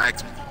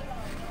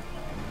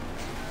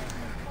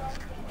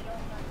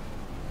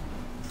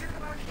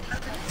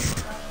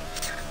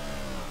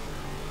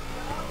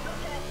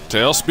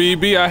 Tell Speed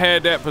B I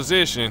had that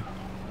position.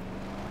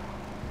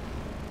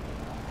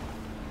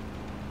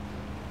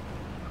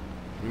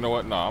 You know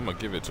what? No, I'm gonna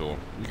give it to him.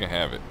 You can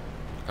have it.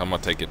 I'm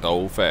gonna take it the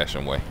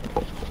old-fashioned way.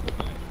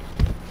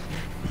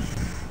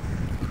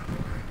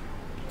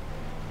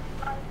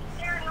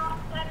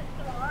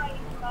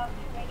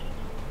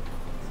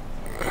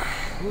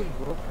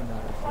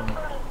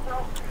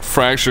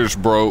 Fracture's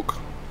broke.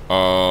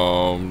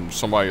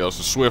 Somebody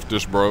else's Swift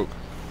is broke.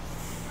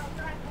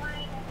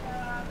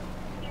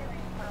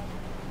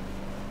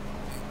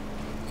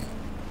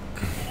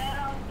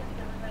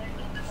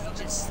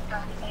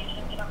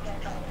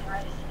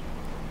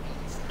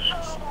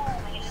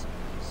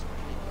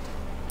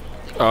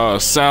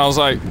 Sounds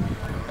like,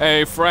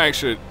 hey,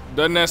 Fractured,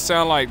 doesn't that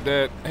sound like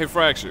that? Hey,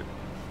 Fractured,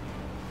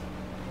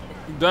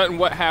 doesn't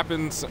what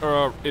happens,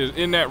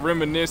 isn't that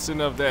reminiscent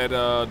of that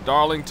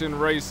Darlington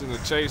race in the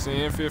Chase in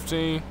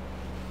N15?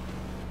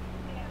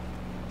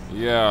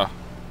 Yeah.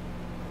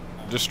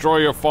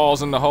 Destroyer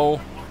falls in the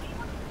hole.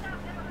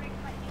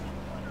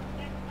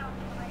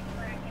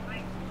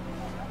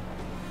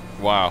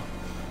 Wow.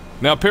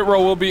 Now pit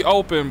road will be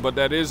open, but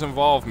that is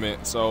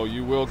involvement. So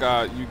you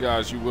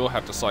guys, you will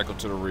have to cycle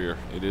to the rear.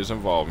 It is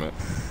involvement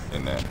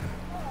in that.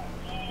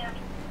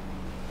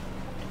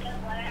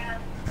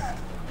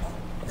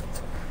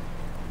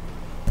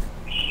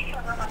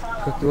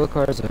 Quickly, what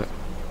car is it?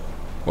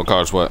 What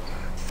car is what?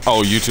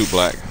 Oh, YouTube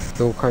Black.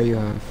 The car you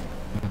have.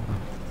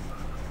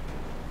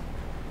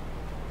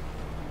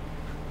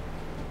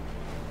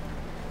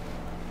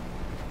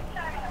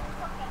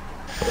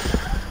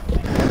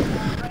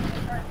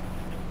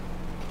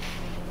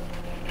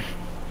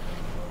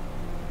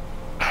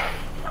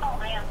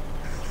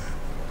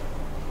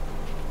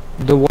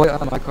 The white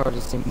on my car is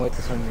the same white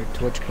that's on your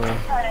Twitch car.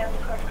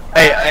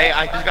 Hey,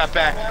 I just got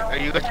back. Are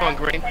you guys on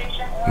green?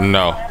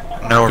 No.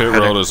 No, pit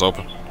road is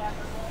open.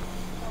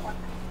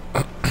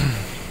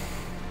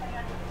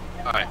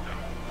 Alright.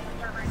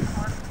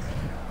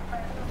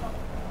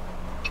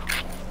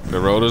 The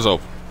road is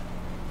open.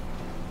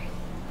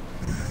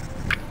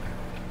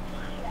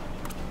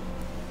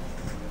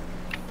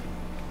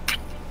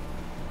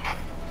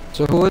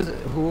 So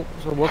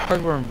so what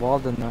cars were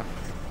involved in that?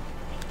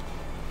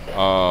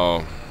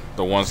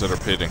 The ones that are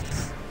pitting.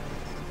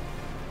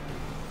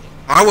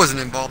 I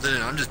wasn't involved in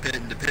it. I'm just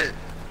pitting to pit.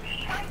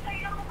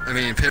 I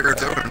mean, pit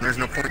road's open. There's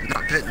no point in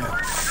not pitting.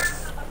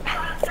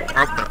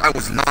 I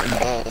was not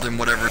involved in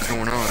whatever's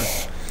going on.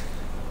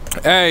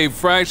 Hey,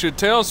 Fracture,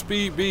 tell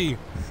Speed B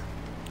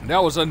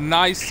that was a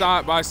nice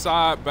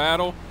side-by-side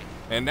battle,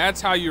 and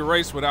that's how you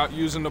race without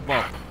using the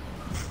bumper.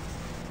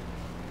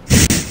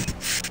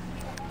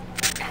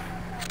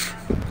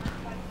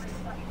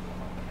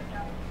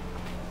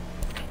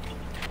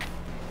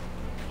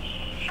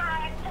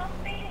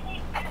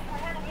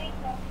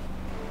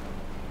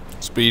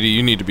 Speedy,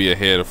 you need to be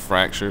ahead of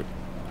Fractured.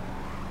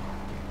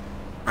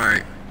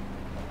 Alright.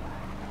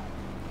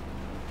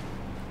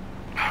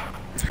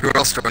 Who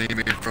else do I need to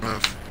be in front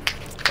of?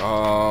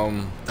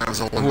 That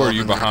was all. Who are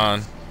you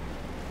behind?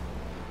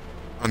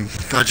 I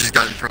just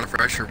got in front of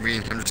Fracture. We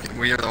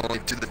are the only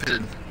two that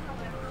pitted.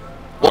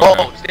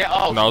 Whoa! Okay.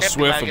 Oh, No, Stampy's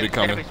Swift will be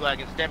lagging, coming.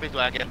 Stampy's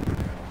lagging.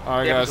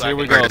 Alright guys, here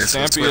we go.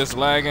 Stampy is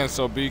lagging,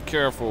 so be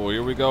careful.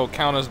 Here we go.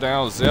 Count us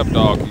down. Zeb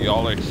Dog,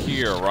 y'all are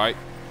here, right?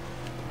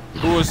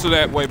 Who is to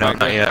that way back No, not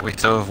there? yet. We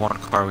still have one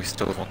car.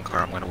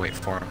 I'm gonna wait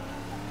for him.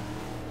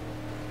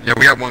 Yeah,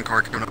 we got one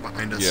car coming up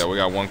behind us. Yeah, we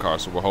got one car,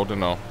 so we're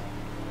holding on.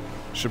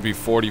 Should be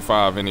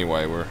 45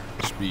 anyway. We're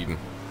speeding.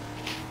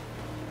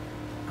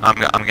 I'm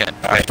getting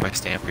pushed by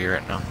Stampy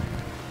right now.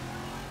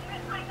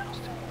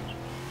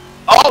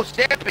 Oh,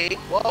 Stampy!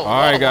 Whoa!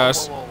 Alright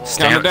guys,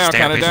 count it down,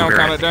 count it down,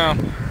 count it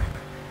down.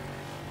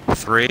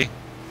 3,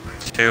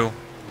 2,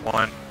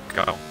 1,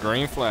 go.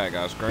 Green flag,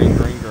 guys. Green,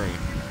 green, green.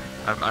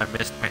 I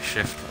missed my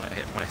shift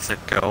when I said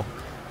go.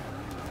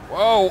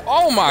 Whoa!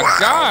 Oh my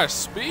gosh,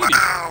 Speedy!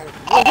 Wow.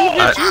 Oh, who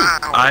hit you?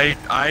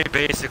 I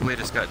basically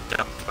just got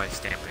dumped by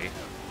Stampy.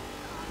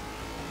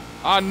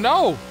 I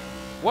know.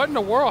 What in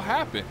the world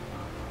happened?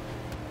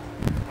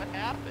 What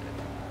happened?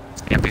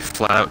 Stampy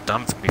flat out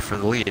dumped me for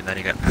the lead, and then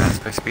he got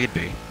passed by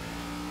Speedbee.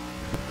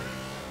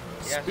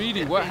 Yeah,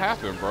 Speedy, what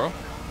happened, bro?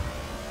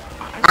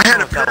 I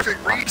had a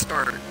perfect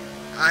restart.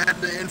 I had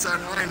the inside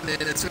line,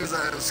 and as soon as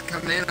I was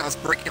coming in, I was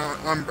braking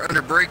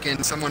under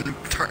braking. Someone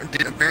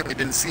apparently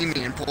didn't see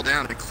me and pulled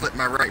down and clipped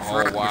my right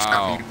front, which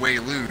got me way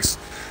loose.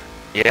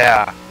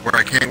 Yeah. Where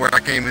I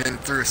came in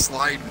through a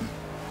slide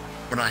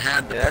when I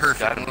had the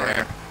perfect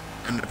line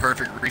and the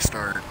perfect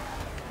restart.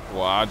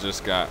 Well, I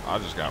just got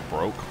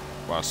broke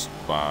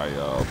by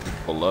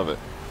Beloved.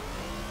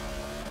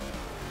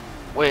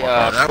 Wait,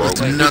 that was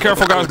be nothing,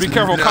 careful, guys. that Be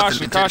careful. was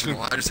Caution, nothing caution.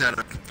 intentional. I just had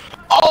a.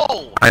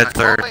 Oh! I had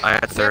third, wait, I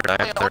had third, I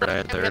wait, had third, hold I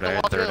had up, third, I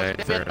had third, I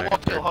had third, I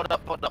had third.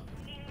 Hold up.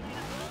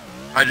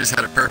 I just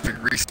had a perfect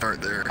restart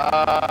there.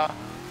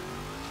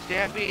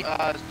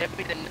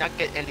 Stampy did not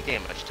get any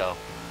damage, though.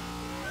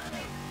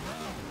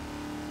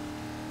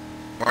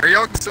 Why are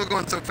y'all still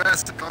going so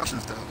fast to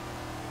cautions though?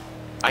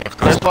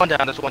 There's one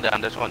down.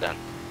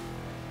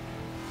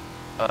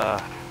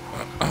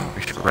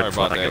 We should Sorry red about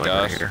flag that, like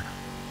guys. right here.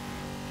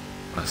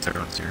 Unless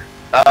everyone's here.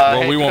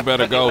 Well, hey, we won't be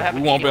able to go. what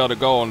We won't be able to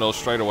go on those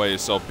straightaways.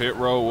 So pit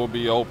road will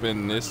be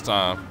open this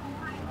time.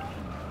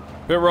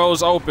 Pit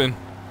road's open.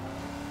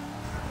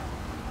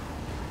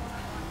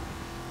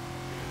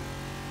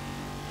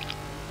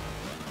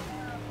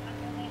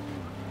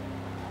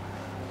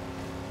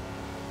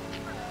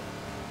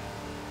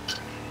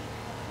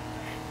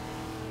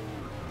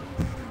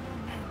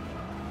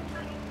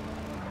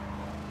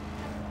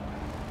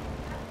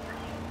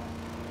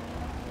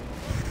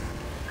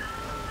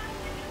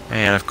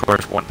 And of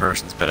course, one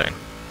person's bidding.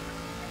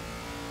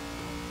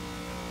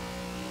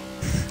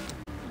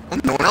 Well,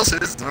 no one else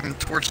is. I'm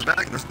towards the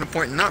back. There's no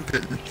point in not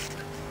pitting.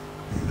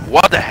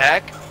 What the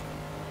heck?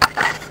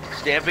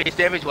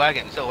 Stampy's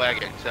lagging, still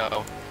lagging,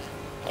 so.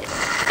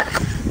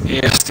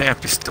 Yeah,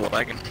 Stampy's still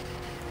lagging.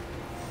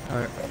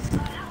 Alright.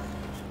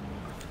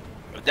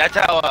 That's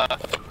how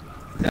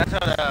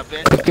the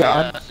bench, Okay,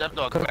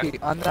 Stepdog Cookie,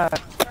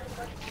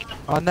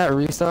 on that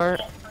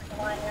restart,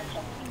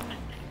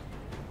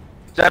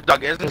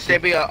 Stepdog, isn't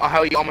Stampy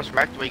how he almost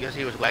wrecked because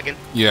he was lagging?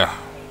 Yeah.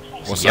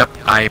 What's Yep,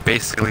 up? I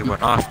basically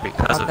went off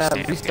because on of that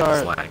Stampy's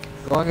restart, lag.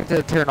 going into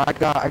the turn, I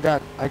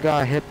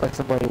got hit by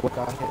somebody. What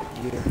got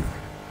hit you?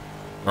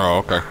 Oh,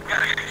 okay.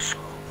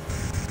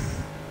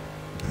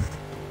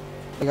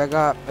 Like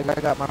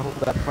I got my whole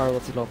back car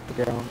lifted off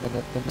the ground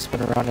and then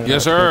spin around. And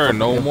Yes, sir.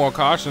 No more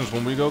cautions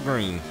when we go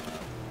green.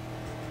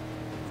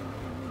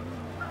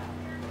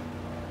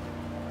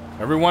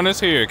 Everyone is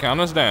here. Count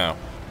us down.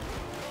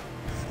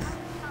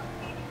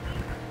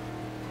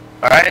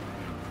 Alright.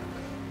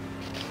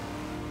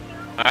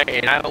 Alright,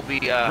 and I will be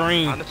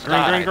Green, on the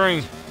side.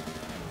 green.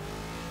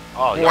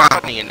 Oh, you're Wow.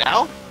 running it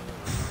now?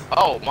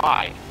 Oh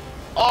my.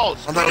 Oh,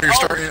 I thought you were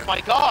starting oh it.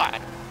 my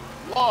god.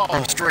 Whoa.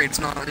 I'm straight, it's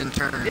not in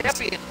turns.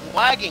 Stampy is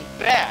lagging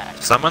bad.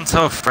 Someone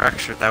saw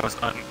Fracture. That was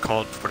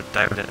uncalled for to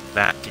dive it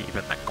that deep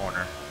in that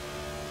corner.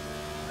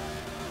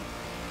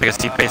 Because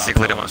he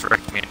basically almost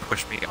wrecked me and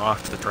pushed me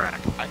off the track.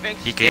 I think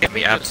He gave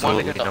me Stampy just won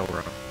absolutely because no of-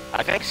 room.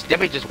 I think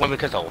Stampy just won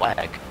because of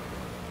lag.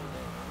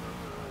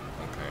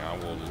 Okay, I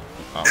will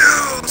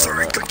Oh, know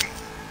sorry, that. Cookie.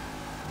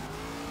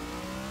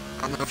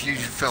 I don't know if you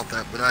felt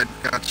that, but I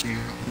got you.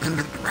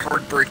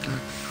 Hard braking.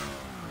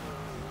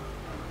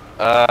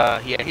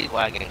 Yeah, he's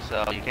lagging,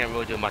 so you can't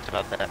really do much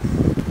about that.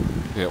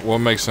 Yeah, what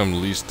makes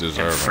him least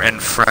deserving?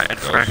 And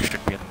Fracture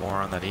being the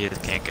moron that he is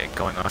can't get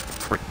going off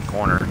the freaking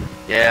corner.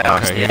 Yeah,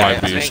 Okay, he yeah, might I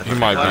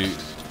be-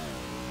 think-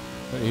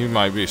 he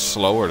might be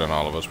slower than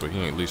all of us, but he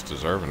ain't least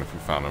deserving if he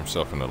found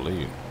himself in the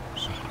lead.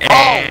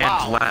 And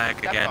wow.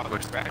 lag That again, dog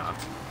pushed is me wrecked.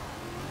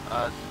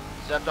 off.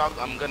 Zepdog,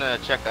 I'm gonna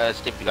check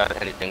see if you got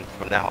anything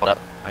from that. Hold up.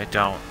 I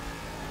don't.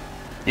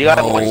 You got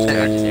No. one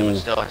damage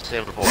still.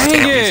 Same before. Dang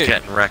Stampy's it!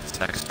 getting wrecked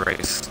next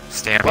race.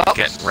 Stampy's Well,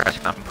 getting wrecked.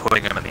 I'm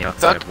putting him in the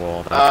outside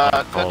wall that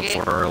I called Cookie,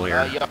 for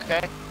earlier. you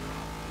okay?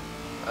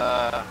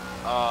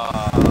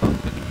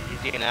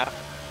 You DNF?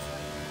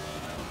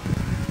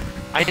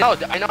 I know,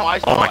 I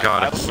saw Oh my it.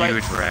 god, I a was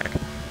huge right. wreck.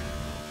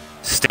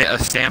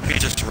 Stampede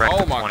just wrecked Oh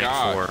the my 24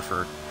 God.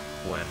 for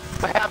win.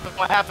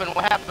 What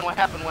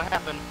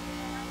happened?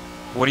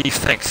 What do you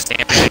think?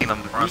 Stampede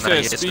them run You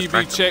said that Speed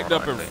B checked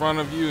up in front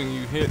of you and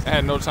you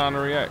had no time to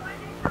react.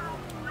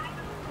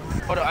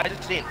 Hold on, I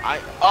just seen.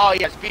 Oh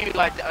yeah, Speedy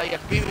like yeah,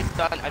 Speedy's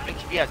done. I think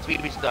yeah,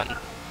 Speedy's done.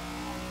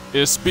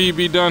 Is Speed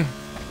B done?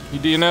 He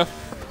DNF?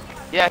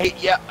 Yeah,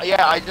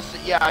 I just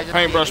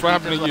Paintbrush, what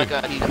happened to you? When I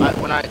got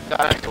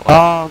into it.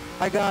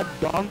 I got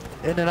dunked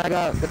and then I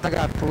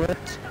got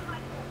flipped.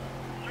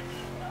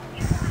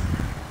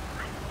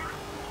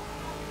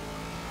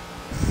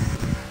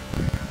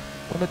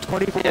 When the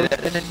 24 and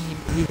then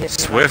he hit me.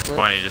 Swift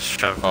Bunny just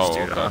shoved this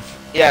dude okay.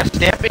 off. Yeah,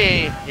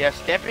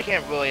 Stampy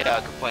can't really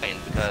complain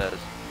because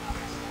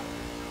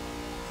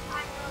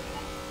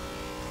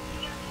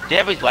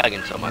Stampy's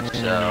lagging so much.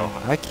 So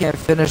I can't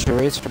finish a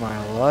race for my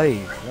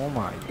life. Oh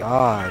my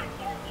god.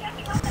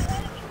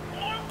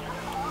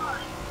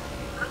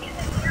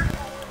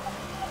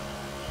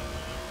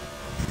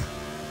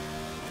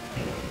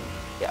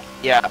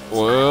 yeah.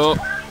 Well,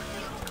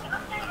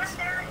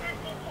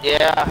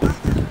 Yeah,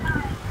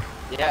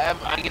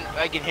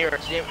 I can hear it.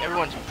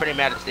 Everyone's pretty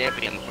mad at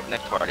Stampy in the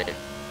next party.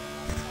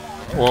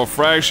 well,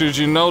 Fractured,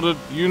 you know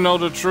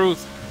the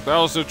truth. That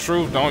was the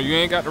truth. You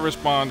ain't got to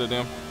respond to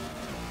them.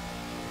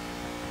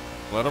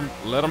 Let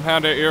them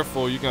have their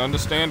earful. You can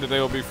understand that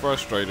they'll be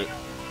frustrated.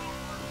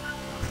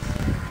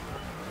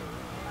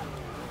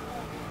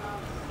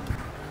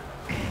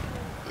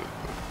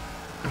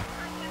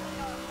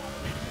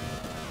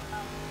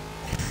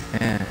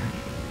 Man,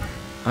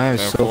 I am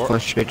so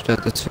frustrated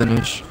at this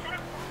finish.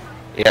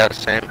 Yeah,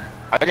 same.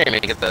 I didn't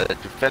even get to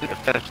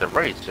finish the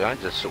race. So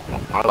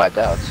I lagged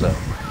out. So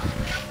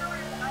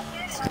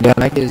Yeah,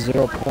 and I get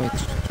 0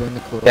 points during the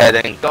close. yeah,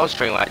 then Ghost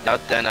String lagged out.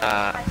 Then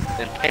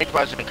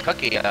Paintbrush and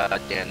Cookie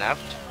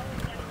DNF'd.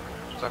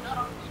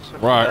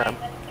 Right.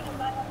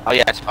 Oh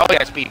yeah, it's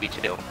BB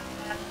too.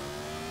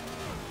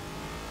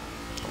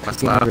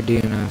 What's He that? never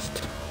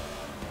DNF'd.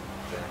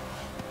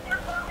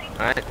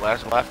 Alright,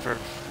 last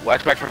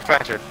back for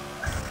Fractured.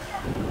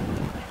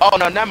 Oh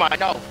no, never mind.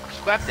 No,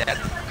 scrap that.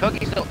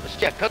 Cookie's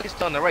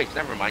still in the race.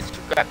 Never mind.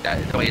 Scrap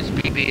that. So it's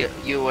BB,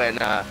 you and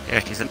Yeah,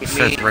 he's in me,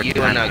 fifth right you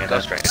behind and me.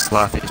 Ghost String.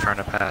 Slothy's trying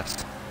to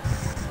pass.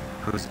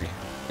 Who's he?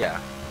 Yeah.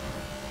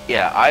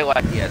 Yeah, I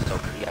like, so,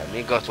 me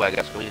and Ghost Wag,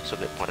 that's really so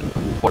good point.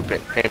 For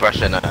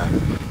Paintbrush and,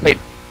 wait,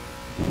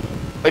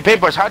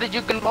 Paintbrush, how did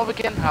you get involved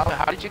again?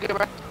 How did you get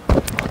back?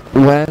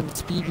 When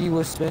Speedy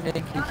was spinning,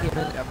 he came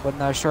in with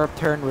that sharp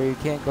turn where you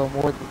can't go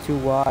more than 2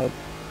 wide.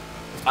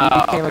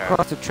 Speedy came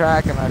across the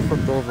track and I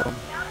flipped over him.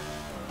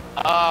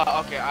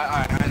 Okay,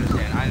 I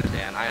understand.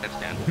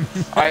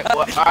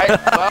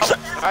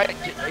 Alright,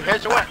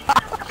 here's the one.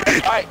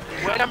 Alright,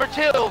 win number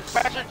 2,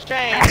 Fractured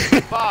Chain,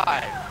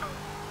 5.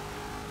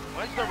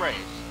 Wins the race,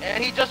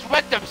 and he just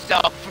wrecked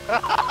himself.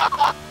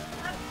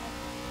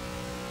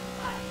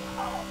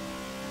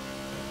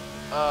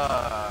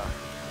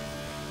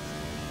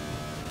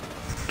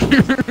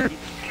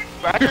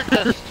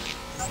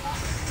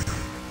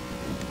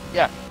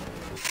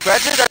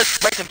 Fractured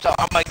just wrecked himself.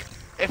 I'm like,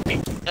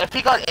 if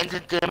he got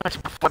engine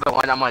damage before the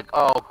line, I'm like,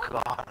 oh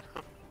god.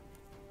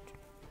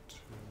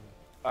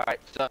 Alright,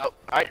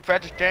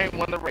 Fractured Chain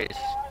won the race.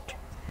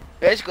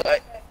 Basically,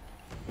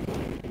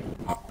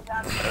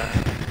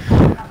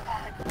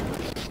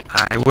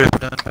 I would have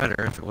done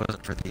better if it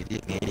wasn't for the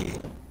idiot in the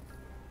 88.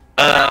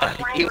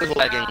 he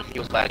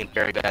was lagging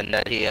very bad, and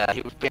then he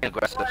was being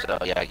aggressive, so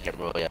yeah, I can't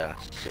really, Yeah,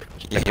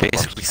 he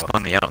basically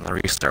spun me out on the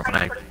restart when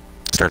I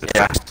started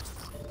fast.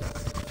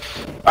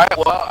 Alright,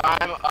 well,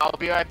 I'll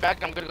be right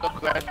back. I'm gonna go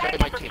grab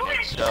my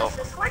teammates, so.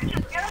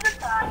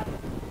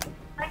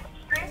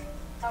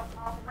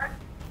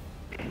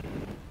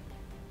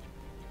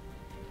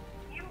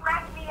 You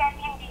wrecked me at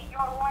Indy.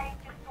 Your wife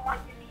just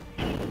wanted to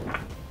be.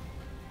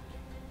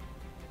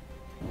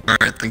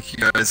 Alright, thank you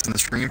guys in the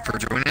stream for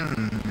joining,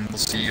 and we'll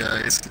see you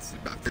guys in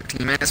about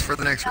 15 minutes for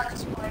the next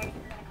race.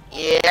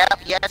 Yeah,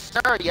 yes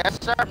sir,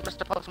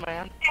 Mr.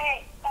 Postman.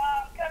 Hey,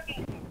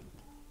 Cookie.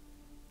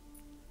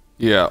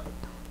 Yeah.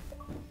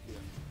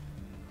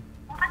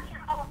 Watch your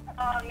hope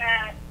on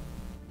that.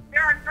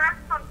 There are threats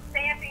from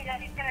Stampy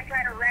that he's gonna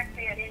try to wreck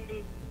me at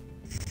Indy.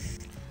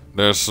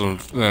 There's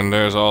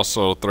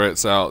also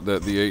threats out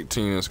that the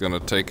 18 is gonna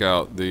take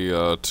out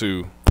the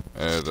 2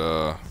 at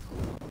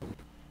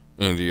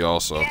Indy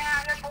also.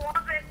 Yeah, there's a little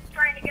bit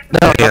trying to get the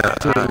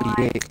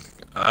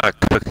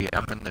Cookie,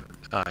 I'm gonna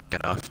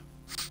get off.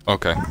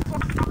 Okay.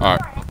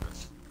 Alright.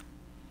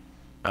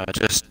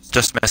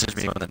 Just message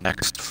me on the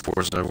next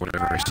Forza or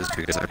whatever races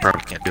because I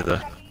probably can't do the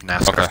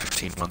NASCAR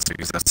 15 ones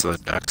because that's the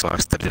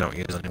Xbox that I don't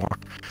use anymore.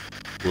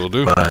 Will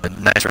do. But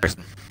nice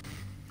racing.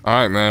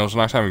 Alright, man. It was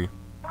nice having you.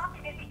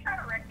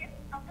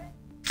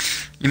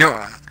 You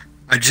know,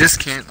 I just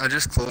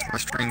closed my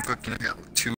stream, Cookie, and I got